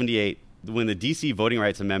 1978, when the D.C. Voting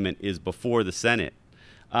Rights Amendment is before the Senate,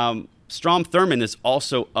 Strom Thurmond is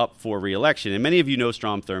also up for re-election. And many of you know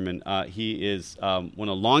Strom Thurmond. He is one of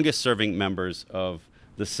the longest-serving members of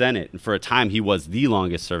the Senate. And for a time, he was the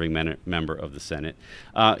longest-serving member of the Senate.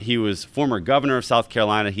 He was former governor of South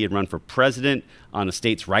Carolina. He had run for president on the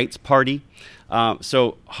states' rights party.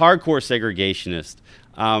 So hardcore segregationist.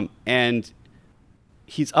 And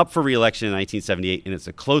he's up for re-election in 1978, and it's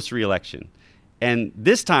a close re-election. And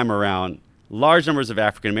this time around, large numbers of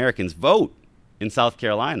African Americans vote in South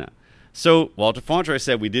Carolina. So Walter Fauntroy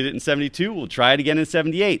said, we did it in 72, we'll try it again in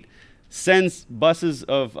 78. Sends buses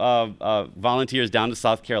of volunteers down to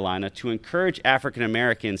South Carolina to encourage African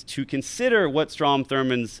Americans to consider what Strom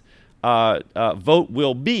Thurmond's vote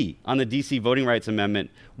will be on the D.C. Voting Rights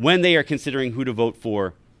Amendment when they are considering who to vote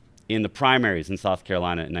for in the primaries in South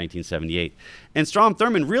Carolina in 1978. And Strom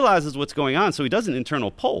Thurmond realizes what's going on, so he does an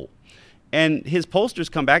internal poll. And his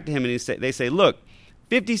pollsters come back to him and they say, look,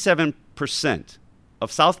 57%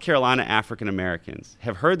 of South Carolina African Americans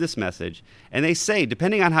have heard this message, and they say,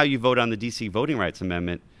 depending on how you vote on the D.C. Voting Rights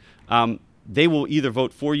Amendment, they will either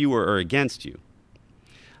vote for you or against you.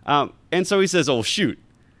 And so he says, oh, shoot,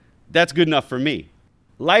 that's good enough for me.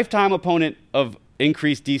 Lifetime opponent of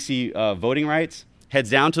increased D.C. Voting rights heads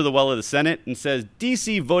down to the well of the Senate and says,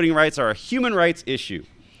 D.C. voting rights are a human rights issue.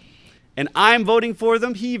 And I'm voting for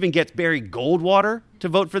them. He even gets Barry Goldwater to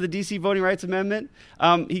vote for the D.C. Voting Rights Amendment.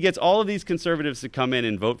 He gets all of these conservatives to come in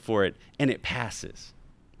and vote for it, and it passes.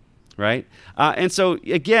 Right? And so,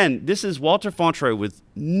 again, this is Walter Fauntroy with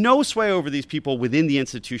no sway over these people within the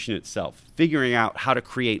institution itself, figuring out how to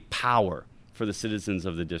create power for the citizens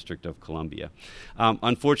of the District of Columbia.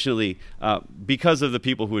 Unfortunately, because of the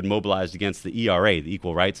people who had mobilized against the ERA, the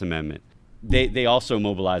Equal Rights Amendment, they also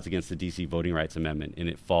mobilized against the D.C. Voting Rights Amendment, and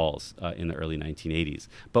it falls in the early 1980s.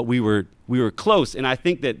 But we were close, and I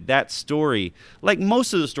think that story, like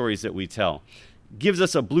most of the stories that we tell, gives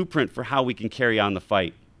us a blueprint for how we can carry on the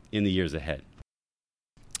fight in the years ahead.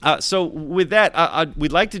 So with that,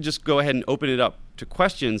 we'd like to just go ahead and open it up to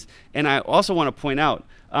questions. And I also want to point out,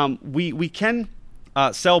 we can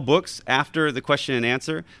sell books after the question and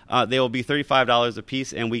answer. They will be $35 a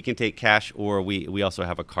piece, and we can take cash, or we also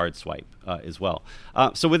have a card swipe as well.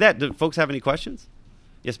 So with that, do folks have any questions?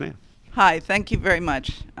 Yes, ma'am. Hi, thank you very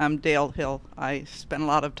much. I'm Dale Hill. I spent a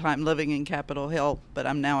lot of time living in Capitol Hill, but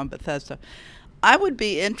I'm now in Bethesda. I would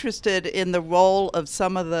be interested in the role of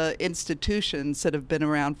some of the institutions that have been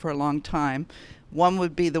around for a long time. One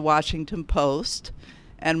would be the Washington Post,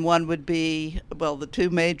 and one would be, well, the two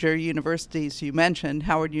major universities you mentioned,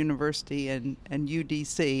 Howard University and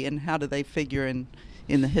UDC, and how do they figure in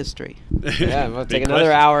the history? Yeah, we'll take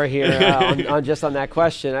another hour here on that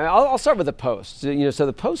question. I'll start with the Post. So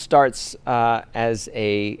the Post starts as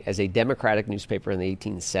a Democratic newspaper in the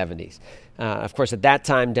 1870s. Of course, at that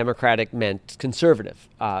time, Democratic meant conservative,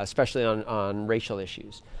 especially on racial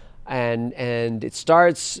issues. And it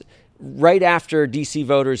starts right after D.C.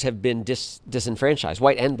 voters have been disenfranchised.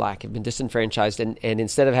 White and black have been disenfranchised. And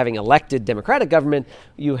instead of having elected Democratic government,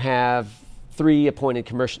 you have 3 appointed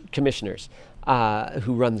commissioners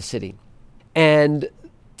who run the city. And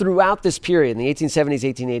throughout this period, in the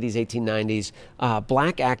 1870s, 1880s, 1890s,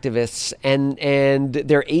 black activists and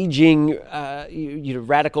their aging,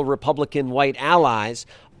 radical Republican white allies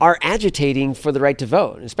are agitating for the right to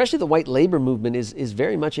vote. And especially the white labor movement is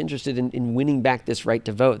very much interested in winning back this right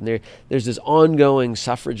to vote. And there's this ongoing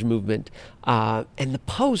suffrage movement. And the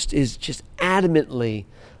Post is just adamantly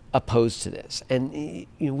opposed to this. And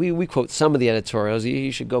we quote some of the editorials.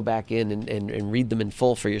 You should go back in and read them in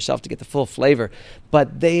full for yourself to get the full flavor.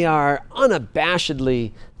 But they are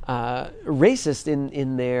unabashedly racist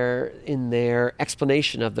in their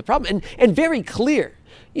explanation of the problem, and very clear.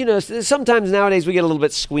 Sometimes nowadays we get a little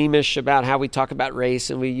bit squeamish about how we talk about race,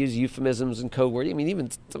 and we use euphemisms and code words. I mean, even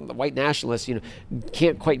some of the white nationalists,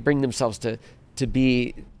 can't quite bring themselves to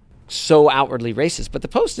be so outwardly racist. But the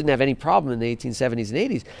Post didn't have any problem in the 1870s and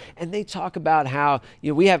 80s. And they talk about how,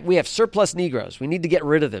 we have surplus Negroes. We need to get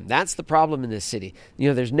rid of them. That's the problem in this city.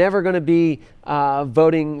 There's never going to be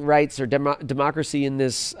voting rights or democracy in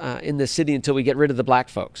this city until we get rid of the black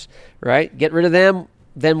folks, right? Get rid of them,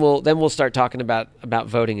 then we'll start talking about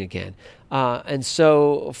voting again. And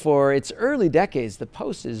so for its early decades, the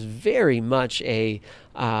Post is very much an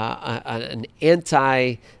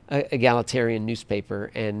anti-egalitarian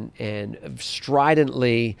newspaper and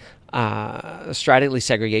stridently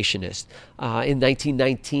segregationist. In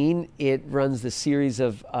 1919, it runs the series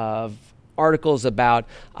of articles about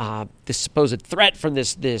this supposed threat from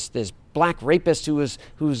this black rapist who was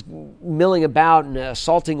milling about and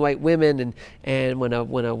assaulting white women, and when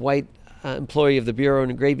a white employee of the Bureau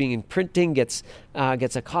of Engraving and Printing gets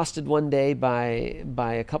accosted one day by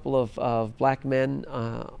a couple of black men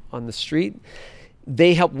on the street,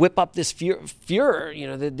 they help whip up this furor,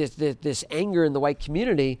 this anger in the white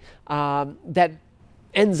community that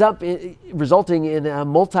ends up resulting in a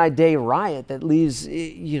multi-day riot that leaves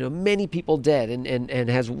many people dead and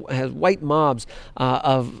has white mobs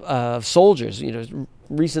of soldiers,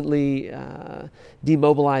 recently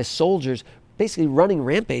demobilized soldiers, basically running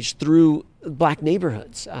rampage through black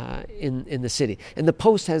neighborhoods in the city. And the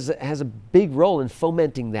Post has a big role in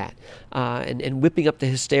fomenting that and whipping up the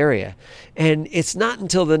hysteria. And it's not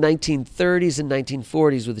until the 1930s and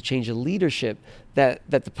 1940s, with the change of leadership, that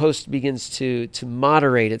the Post begins to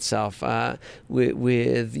moderate itself.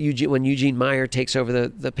 With Eugene, when Eugene Meyer takes over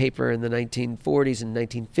the paper in the 1940s and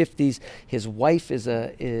 1950s, his wife is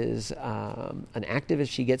an activist.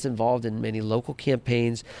 She gets involved in many local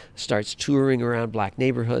campaigns, starts touring around black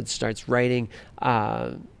neighborhoods, starts writing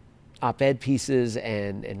op-ed pieces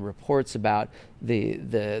and reports about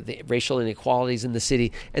the racial inequalities in the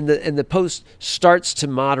city, and the Post starts to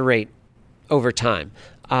moderate over time.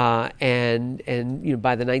 and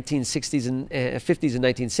by the 1960s and 50s and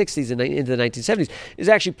 1960s and into the 1970s, is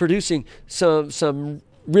actually producing some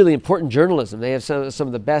really important journalism. They have some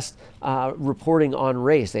of the best reporting on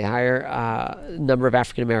race. They hire a number of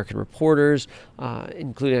African American reporters,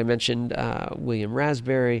 including, I mentioned, William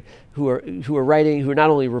Raspberry, who are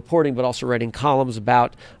not only reporting but also writing columns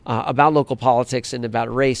about local politics and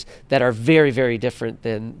about race that are very, very different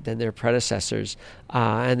than their predecessors.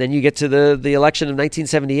 And then you get to the election of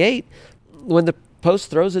 1978, when the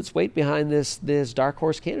Post throws its weight behind this dark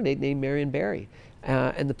horse candidate named Marion Barry.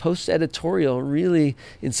 And the Post editorial really,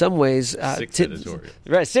 in some ways, six editorial.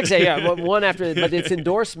 Right, six, yeah, one after, but its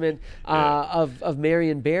endorsement of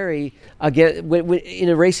Marion Barry again in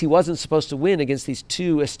a race he wasn't supposed to win against these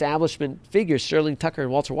two establishment figures, Sterling Tucker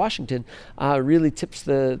and Walter Washington, really tips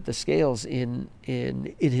the scales in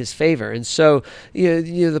his favor. And so,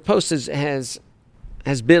 the Post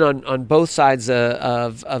has been on both sides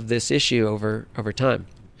of this issue over time.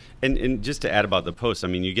 And just to add about the Post, I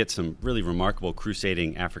mean, you get some really remarkable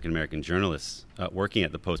crusading African-American journalists working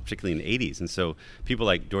at the Post, particularly in the 80s. And so people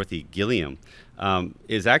like Dorothy Gilliam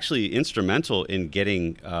is actually instrumental in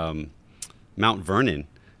getting Mount Vernon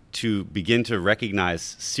to begin to recognize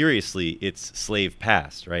seriously its slave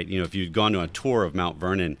past, right? If you'd gone to a tour of Mount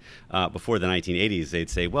Vernon before the 1980s, they'd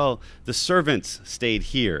say, well, the servants stayed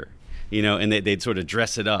here. And they'd sort of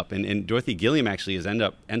dress it up. And Dorothy Gilliam actually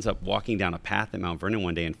ends up walking down a path at Mount Vernon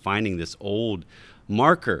one day and finding this old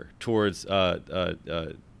marker towards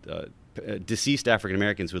deceased African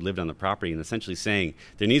Americans who had lived on the property, and essentially saying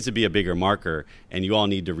there needs to be a bigger marker, and you all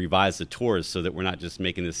need to revise the tours so that we're not just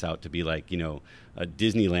making this out to be like a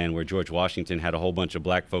Disneyland where George Washington had a whole bunch of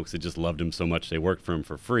black folks that just loved him so much they worked for him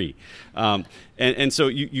for free. And so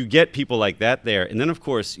you get people like that there, and then of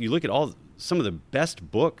course you look at some of the best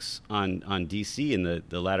books on D.C. in the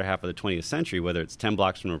latter half of the 20th century, whether it's 10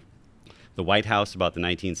 Blocks from the White House about the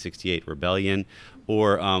 1968 rebellion,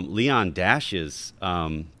 or Leon Dash's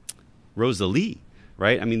Rosalie,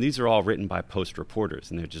 right? I mean, these are all written by Post reporters,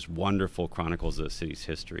 and they're just wonderful chronicles of the city's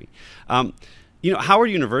history. Howard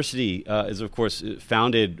University is, of course,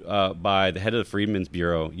 founded by the head of the Freedmen's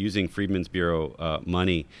Bureau, using Freedmen's Bureau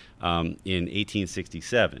money in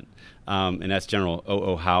 1867, and that's General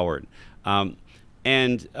O.O. Howard. And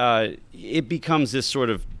it becomes this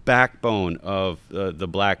sort of backbone of the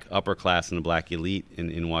black upper class and the black elite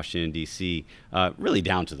in Washington, D.C., really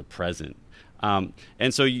down to the present.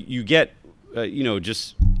 And so you get,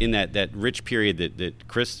 just in that rich period that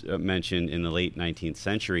Chris mentioned in the late 19th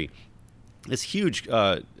century, this huge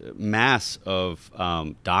mass of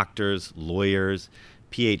doctors, lawyers,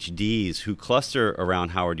 PhDs who cluster around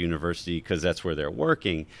Howard University because that's where they're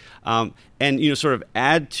working, and sort of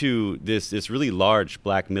add to this really large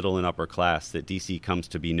black middle and upper class that DC comes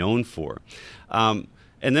to be known for. And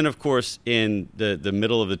then, of course, in the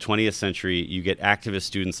middle of the 20th century, you get activist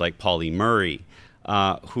students like Pauli Murray,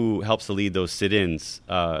 who helps to lead those sit-ins,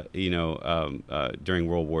 during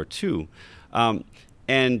World War II,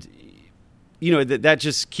 and that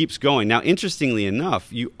just keeps going. Now, interestingly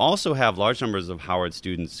enough, you also have large numbers of Howard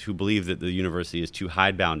students who believe that the university is too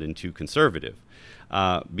hidebound and too conservative,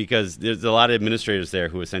 because there's a lot of administrators there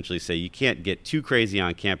who essentially say you can't get too crazy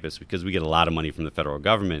on campus because we get a lot of money from the federal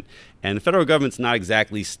government, and the federal government's not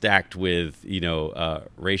exactly stacked with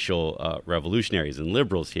racial revolutionaries and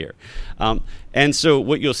liberals here. And so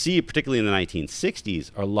what you'll see, particularly in the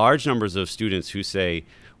 1960s, are large numbers of students who say,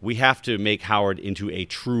 we have to make Howard into a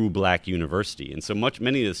true black university. And so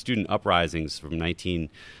many of the student uprisings from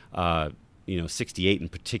 1968 in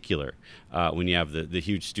particular, when you have the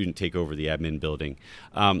huge student take over the admin building,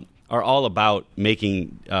 are all about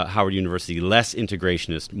making Howard University less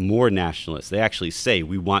integrationist, more nationalist. They actually say,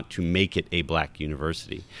 we want to make it a black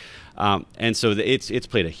university. And so it's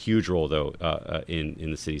played a huge role, though, in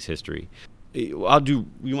the city's history. You want to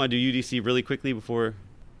do UDC really quickly before...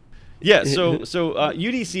 Yeah, so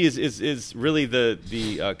UDC is really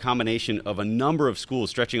the combination of a number of schools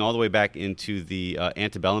stretching all the way back into the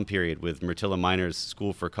antebellum period with Myrtilla Minor's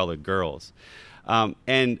School for Colored Girls.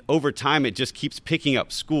 And over time, it just keeps picking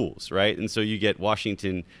up schools, right? And so you get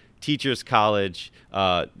Washington Teachers College,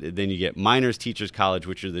 then you get Miners Teachers College,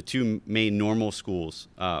 which are the two main normal schools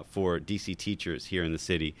for DC teachers here in the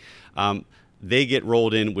city. They get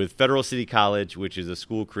rolled in with Federal City College, which is a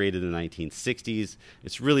school created in the 1960s.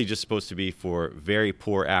 It's really just supposed to be for very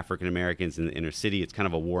poor African Americans in the inner city. It's kind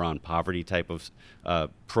of a war on poverty type of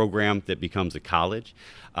program that becomes a college.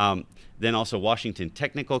 Then also Washington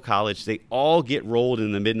Technical College. They all get rolled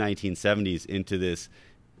in the mid-1970s into this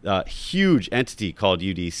huge entity called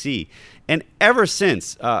UDC. And ever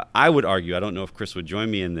since, I would argue, I don't know if Chris would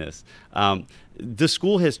join me in this, the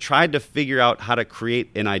school has tried to figure out how to create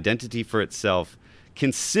an identity for itself,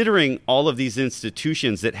 considering all of these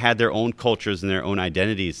institutions that had their own cultures and their own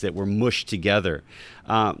identities that were mushed together.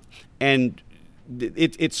 And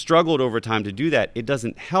it struggled over time to do that. It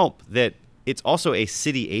doesn't help that it's also a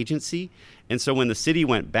city agency. And so when the city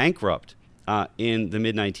went bankrupt in the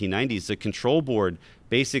mid-1990s, the control board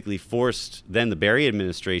basically forced then the Berry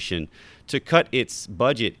administration to cut its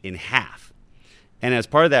budget in half. And as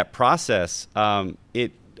part of that process,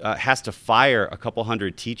 it has to fire a couple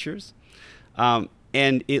hundred teachers.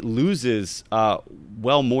 And it loses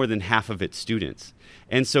well more than half of its students.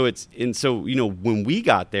 And so when we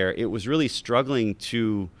got there, it was really struggling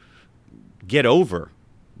to get over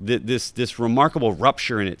this remarkable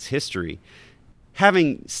rupture in its history,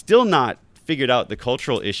 having still not figured out the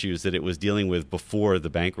cultural issues that it was dealing with before the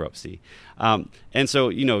bankruptcy. And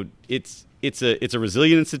so it's a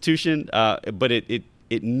resilient institution, but it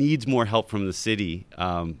needs more help from the city,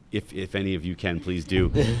 if any of you can, please do,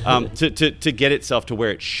 to get itself to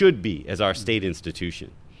where it should be as our state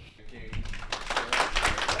institution.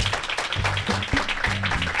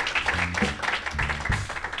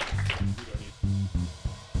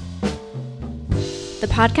 The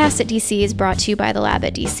podcast at DC is brought to you by the Lab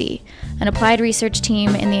at DC, an applied research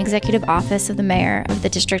team in the executive office of the Mayor of the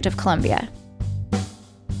District of Columbia.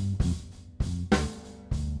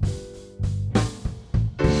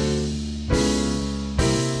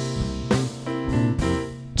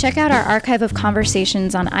 Check out our archive of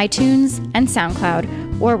conversations on iTunes and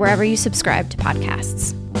SoundCloud or wherever you subscribe to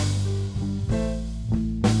podcasts.